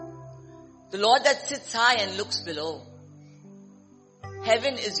 The Lord that sits high and looks below.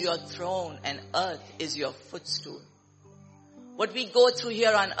 Heaven is your throne and earth is your footstool. What we go through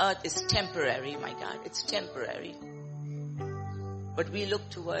here on earth is temporary, my God. It's temporary. But we look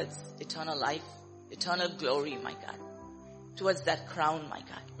towards eternal life, eternal glory, my God. Towards that crown, my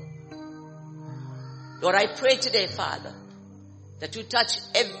God. Lord, I pray today, Father, that you touch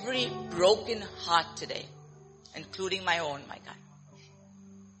every broken heart today, including my own, my God.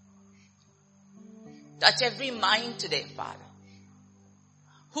 Touch every mind today, Father.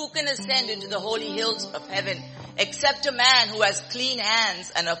 Who can ascend into the holy hills of heaven except a man who has clean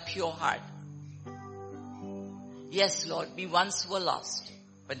hands and a pure heart? Yes, Lord, we once were lost,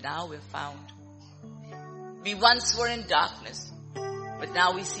 but now we're found. We once were in darkness, but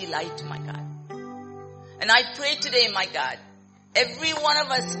now we see light, my God. And I pray today, my God, every one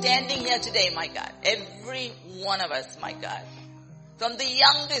of us standing here today, my God, every one of us, my God, from the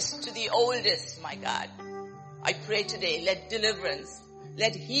youngest to the oldest, my God, I pray today, let deliverance,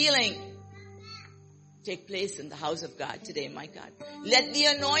 let healing take place in the house of God today, my God. Let the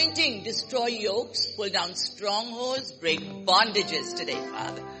anointing destroy yokes, pull down strongholds, break bondages today,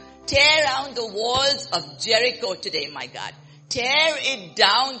 Father. Tear down the walls of Jericho today, my God. Tear it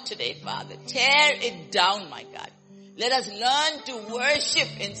down today, Father. Tear it down, my God. Let us learn to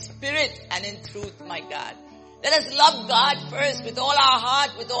worship in spirit and in truth, my God. Let us love God first with all our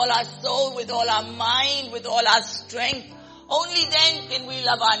heart, with all our soul, with all our mind, with all our strength. Only then can we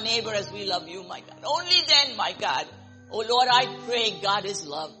love our neighbor as we love you, my God. Only then, my God. Oh Lord, I pray God is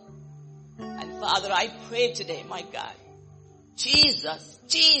love. And Father, I pray today, my God. Jesus,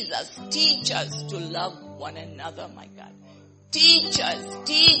 teach us to love one another, my God. Teach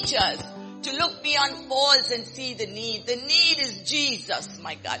us to look beyond faults and see the need. The need is Jesus,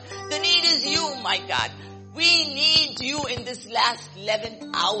 my God. The need is you, my God. We need you in this last 11th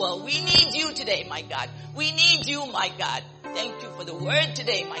hour. We need you today, my God. We need you, my God. Thank you for the word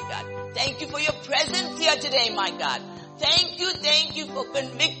today, my God. Thank you for your presence here today, my God. Thank you for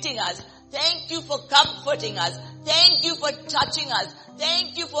convicting us. Thank you for comforting us. Thank you for touching us.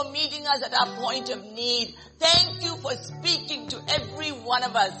 Thank you for meeting us at our point of need. Thank you for speaking to every one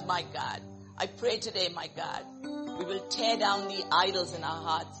of us, my God. I pray today, my God, we will tear down the idols in our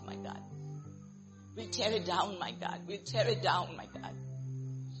hearts, my God. We'll tear it down, my God. We'll tear it down, my God.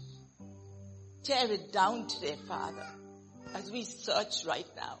 Tear it down today, Father, as we search right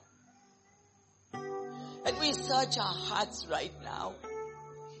now. As we search our hearts right now.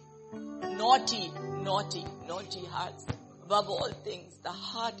 Naughty hearts. Above all things, the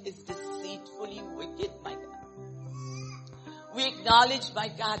heart is deceitfully wicked, my God. We acknowledge, my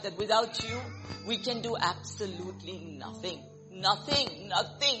God, that without you, we can do absolutely nothing. Nothing.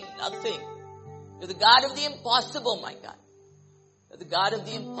 You're the God of the impossible, my God. You're the God of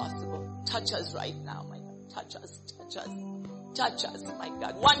the impossible. Touch us right now, my God. Touch us, my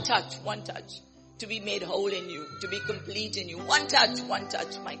God. One touch. To be made whole in you. To be complete in you. One touch,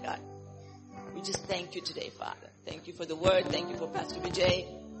 my God. We just thank you today, Father. Thank you for the word. Thank you for Pastor Vijay.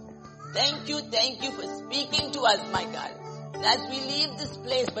 Thank you for speaking to us, my God. And as we leave this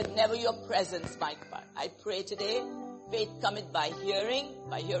place, but never your presence, my God, I pray today, faith cometh by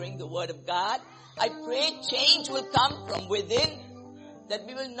hearing the word of God. I pray change will come from within, that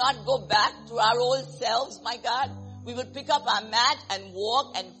we will not go back to our old selves, my God. We will pick up our mat and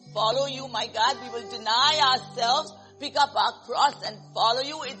walk and follow you, my God. We will deny ourselves, pick up our cross and follow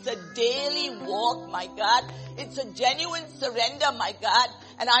you. It's a daily walk, my God. It's a genuine surrender, my God.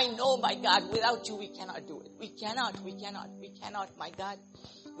 And I know, my God, without you we cannot do it. We cannot, my God.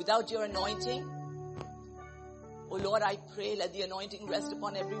 Without your anointing, oh Lord, I pray, let the anointing rest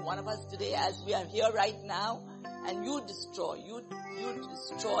upon every one of us today as we are here right now. And you destroy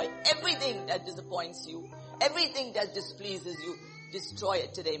everything that disappoints you, everything that displeases you. Destroy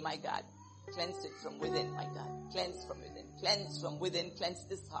it today, my God. Cleanse it from within, my God. Cleanse from within. Cleanse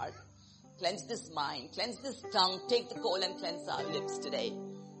this heart. Cleanse this mind. Cleanse this tongue. Take the coal and cleanse our lips today.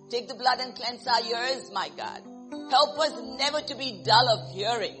 Take the blood and cleanse our ears, my God. Help us never to be dull of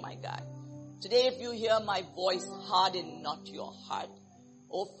hearing, my God. Today, if you hear my voice, harden not your heart.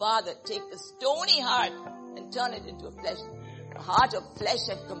 Oh, Father, take the stony heart and turn it into a heart of flesh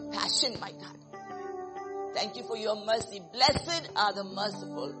and compassion, my God. Thank you for your mercy. Blessed are the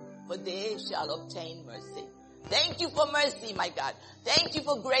merciful, for they shall obtain mercy. Thank you for mercy, my God. Thank you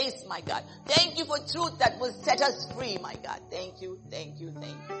for grace, my God. Thank you for truth that will set us free, my God. Thank you.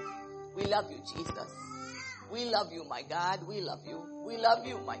 We love you, Jesus. We love you, my God. We love you. We love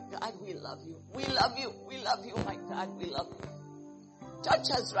you, my God. We love you. We love you. We love you, my God. We love you. Touch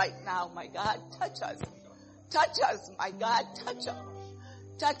us right now, my God. Touch us. Touch us, my God. Touch us.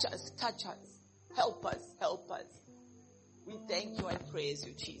 Touch us. Touch us. Help us. Help us. We thank you and praise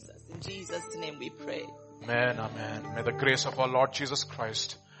you, Jesus. In Jesus' name we pray. Amen, amen. May the grace of our Lord Jesus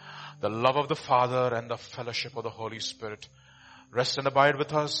Christ, the love of the Father and the fellowship of the Holy Spirit rest and abide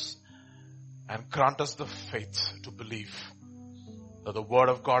with us and grant us the faith to believe that the word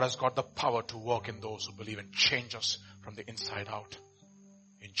of God has got the power to work in those who believe and change us from the inside out.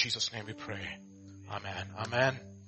 In Jesus' name we pray. Amen. Amen.